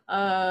 It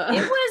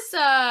was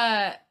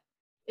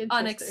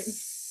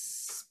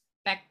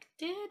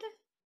unexpected.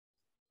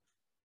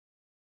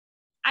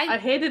 I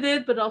hated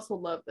it, but also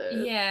loved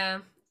it.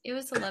 Yeah, it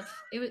was a love.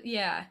 It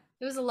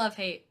was a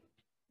love-hate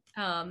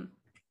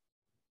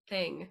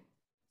thing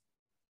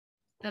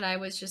that I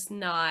was just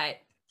not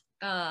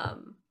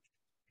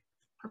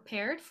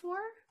prepared for.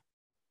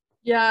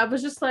 Yeah, I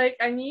was just like,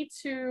 I need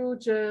to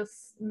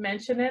just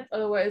mention it,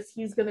 otherwise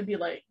he's gonna be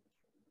like,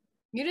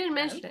 you didn't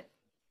mention it.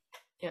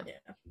 Yeah.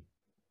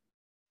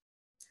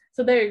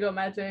 So there you go,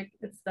 Magic.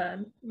 It's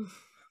done.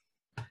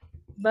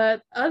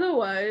 But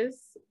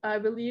otherwise, I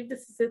believe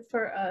this is it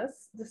for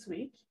us this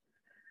week.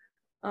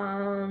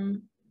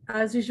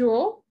 As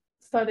usual,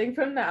 starting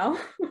from now,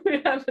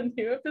 we have a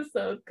new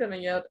episode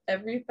coming out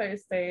every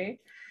Thursday.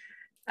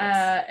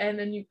 Yes. And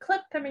a new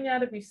clip coming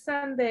out every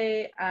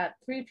Sunday at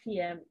 3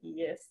 p.m.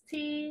 EST.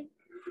 You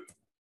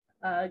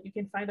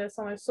can find us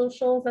on our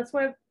socials. That's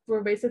where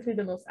we're basically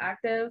the most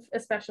active,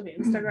 especially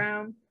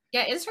Instagram.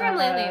 Yeah, Instagram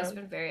lately has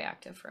been very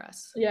active for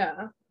us.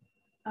 Yeah.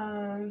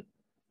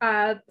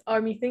 At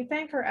Army Think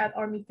Tank or at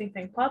Army Think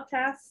Tank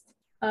Podcast.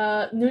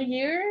 New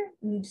Year,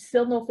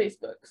 still no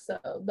Facebook, so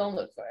don't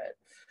look for it.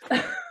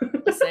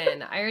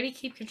 Listen, I already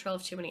keep control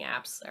of too many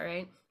apps. All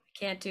right,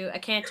 I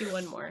can't do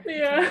one more.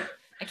 Yeah,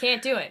 I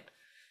can't do it.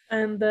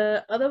 And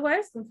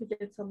otherwise, don't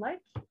forget to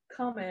like,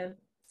 comment,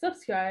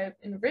 subscribe,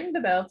 and ring the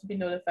bell to be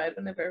notified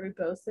whenever we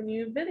post a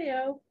new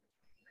video.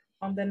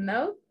 On the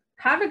note,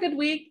 have a good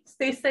week.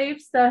 Stay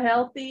safe, stay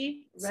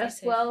healthy,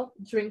 rest well,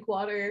 drink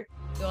water,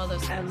 do all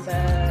those things.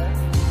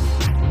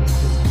 And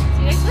see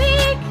you next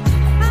week.